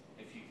that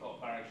if you've got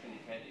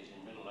baryclinic eddies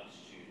in middle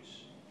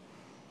latitudes,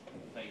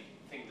 they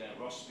think they're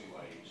Rossby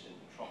waves in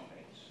the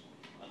tropics,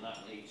 and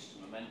that leads to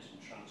momentum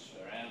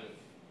transfer out of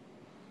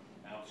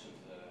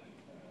the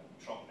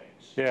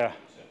tropics into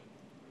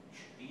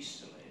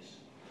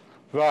easterlies.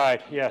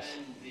 Right, and yes.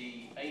 then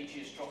the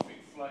ageotropic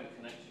flow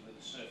connected with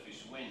the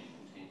surface wind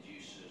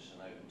induces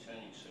an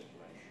overturning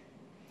circulation.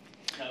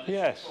 Now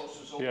this, of course,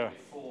 was all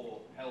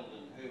before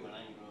Heldon Who and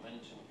angular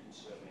momentum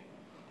conserving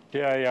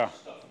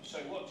stuff. So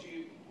what's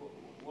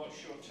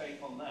your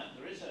take on that?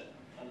 There is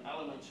an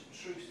element of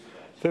truth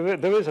to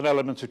that. There is an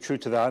element of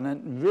truth to that,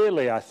 and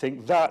really I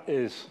think that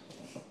is...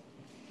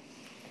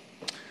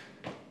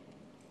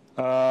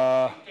 you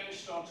don't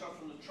start off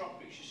from the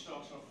tropics, you start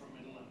off from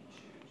middle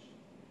latitudes.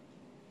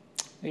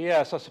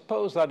 Yes, I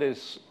suppose that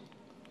is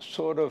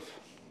sort of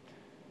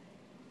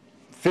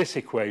this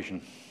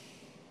equation.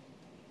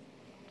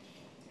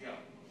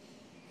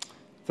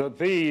 that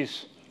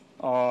these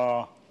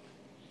are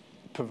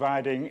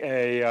providing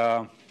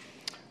an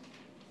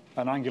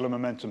angular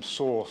momentum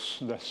source.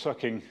 They're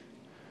sucking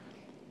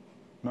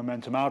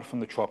momentum out from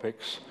the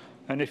tropics.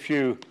 And if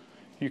you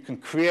can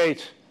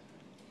create,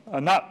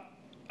 and that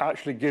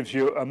actually gives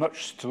you a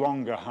much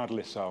stronger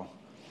Hadley cell.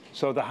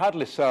 So the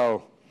Hadley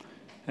cell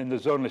in the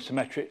zonally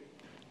symmetric,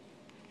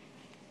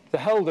 the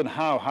Held and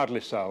Howe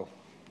Hadley cell,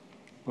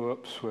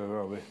 whoops, where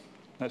are we?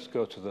 Let's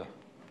go to the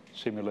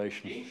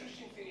simulation. The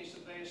interesting thing is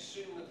that they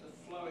assume that the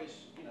flow is,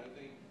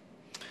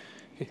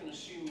 you can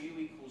assume U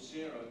equals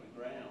 0 at the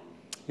ground.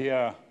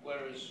 Yeah.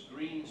 Whereas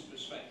Green's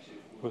perspective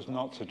was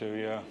not to do,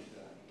 yeah.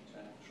 To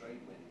have trade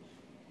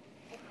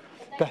winds.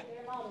 But then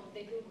their model,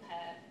 they do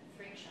have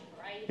friction,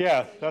 right?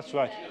 Yeah, so that's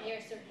right.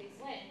 Near surface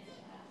winds,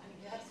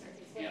 you have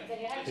surface winds, Yeah. but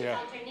you have Yeah.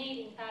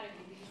 alternating parallel.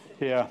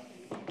 Yeah.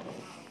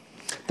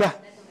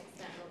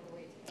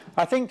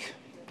 I think,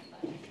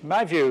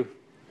 my view,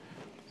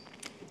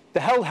 the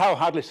Held-Howe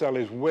Hadley cell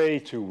is way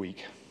too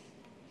weak.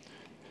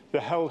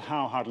 The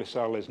Held-Howe Hadley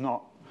cell is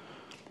not.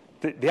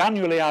 The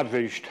annually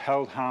averaged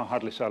Held-Howe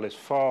Hadley cell is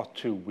far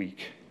too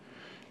weak.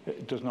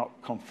 It does not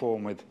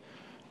conform with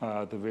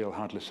the real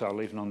Hadley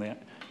cell, even on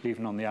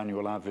the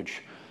annual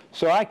average.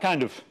 So I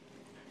kind of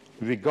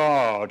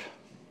regard,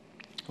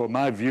 or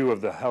my view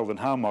of the Held and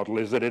Howe model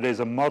is that it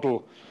is a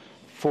model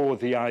for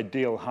the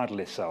ideal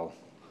Hadley cell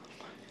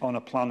on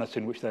a planet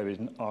in which there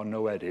are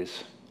no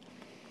eddies.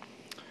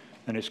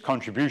 And its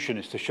contribution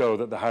is to show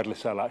that the Hadley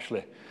cell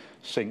actually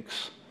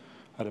sinks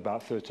at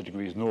about 30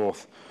 degrees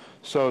north,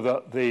 so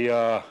that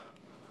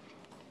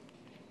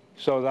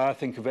I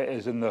think of it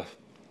as in the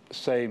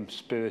same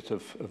spirit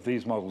of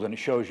these models, and it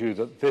shows you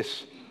that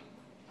this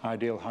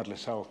ideal Hadley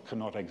cell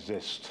cannot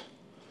exist.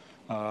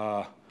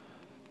 But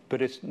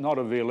it's not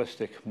a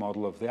realistic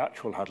model of the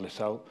actual Hadley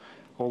cell,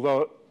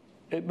 although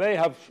it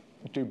may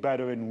do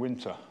better in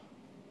winter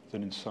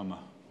than in summer.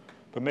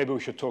 But maybe we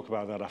should talk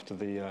about that after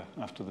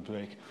the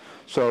break.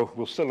 So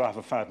we'll still have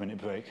a 5-minute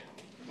break.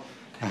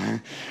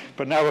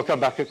 But now we'll come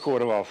back at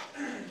 1:15.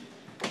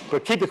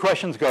 But keep the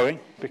questions going,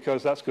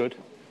 because that's good.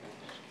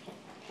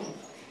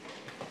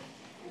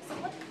 So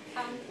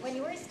when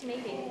you were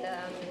estimating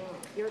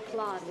your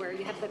plot where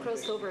you have the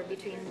crossover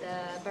between the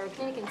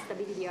baroclinic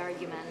instability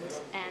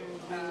argument and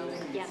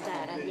the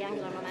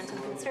angular momentum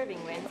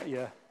conserving wind,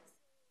 Yeah.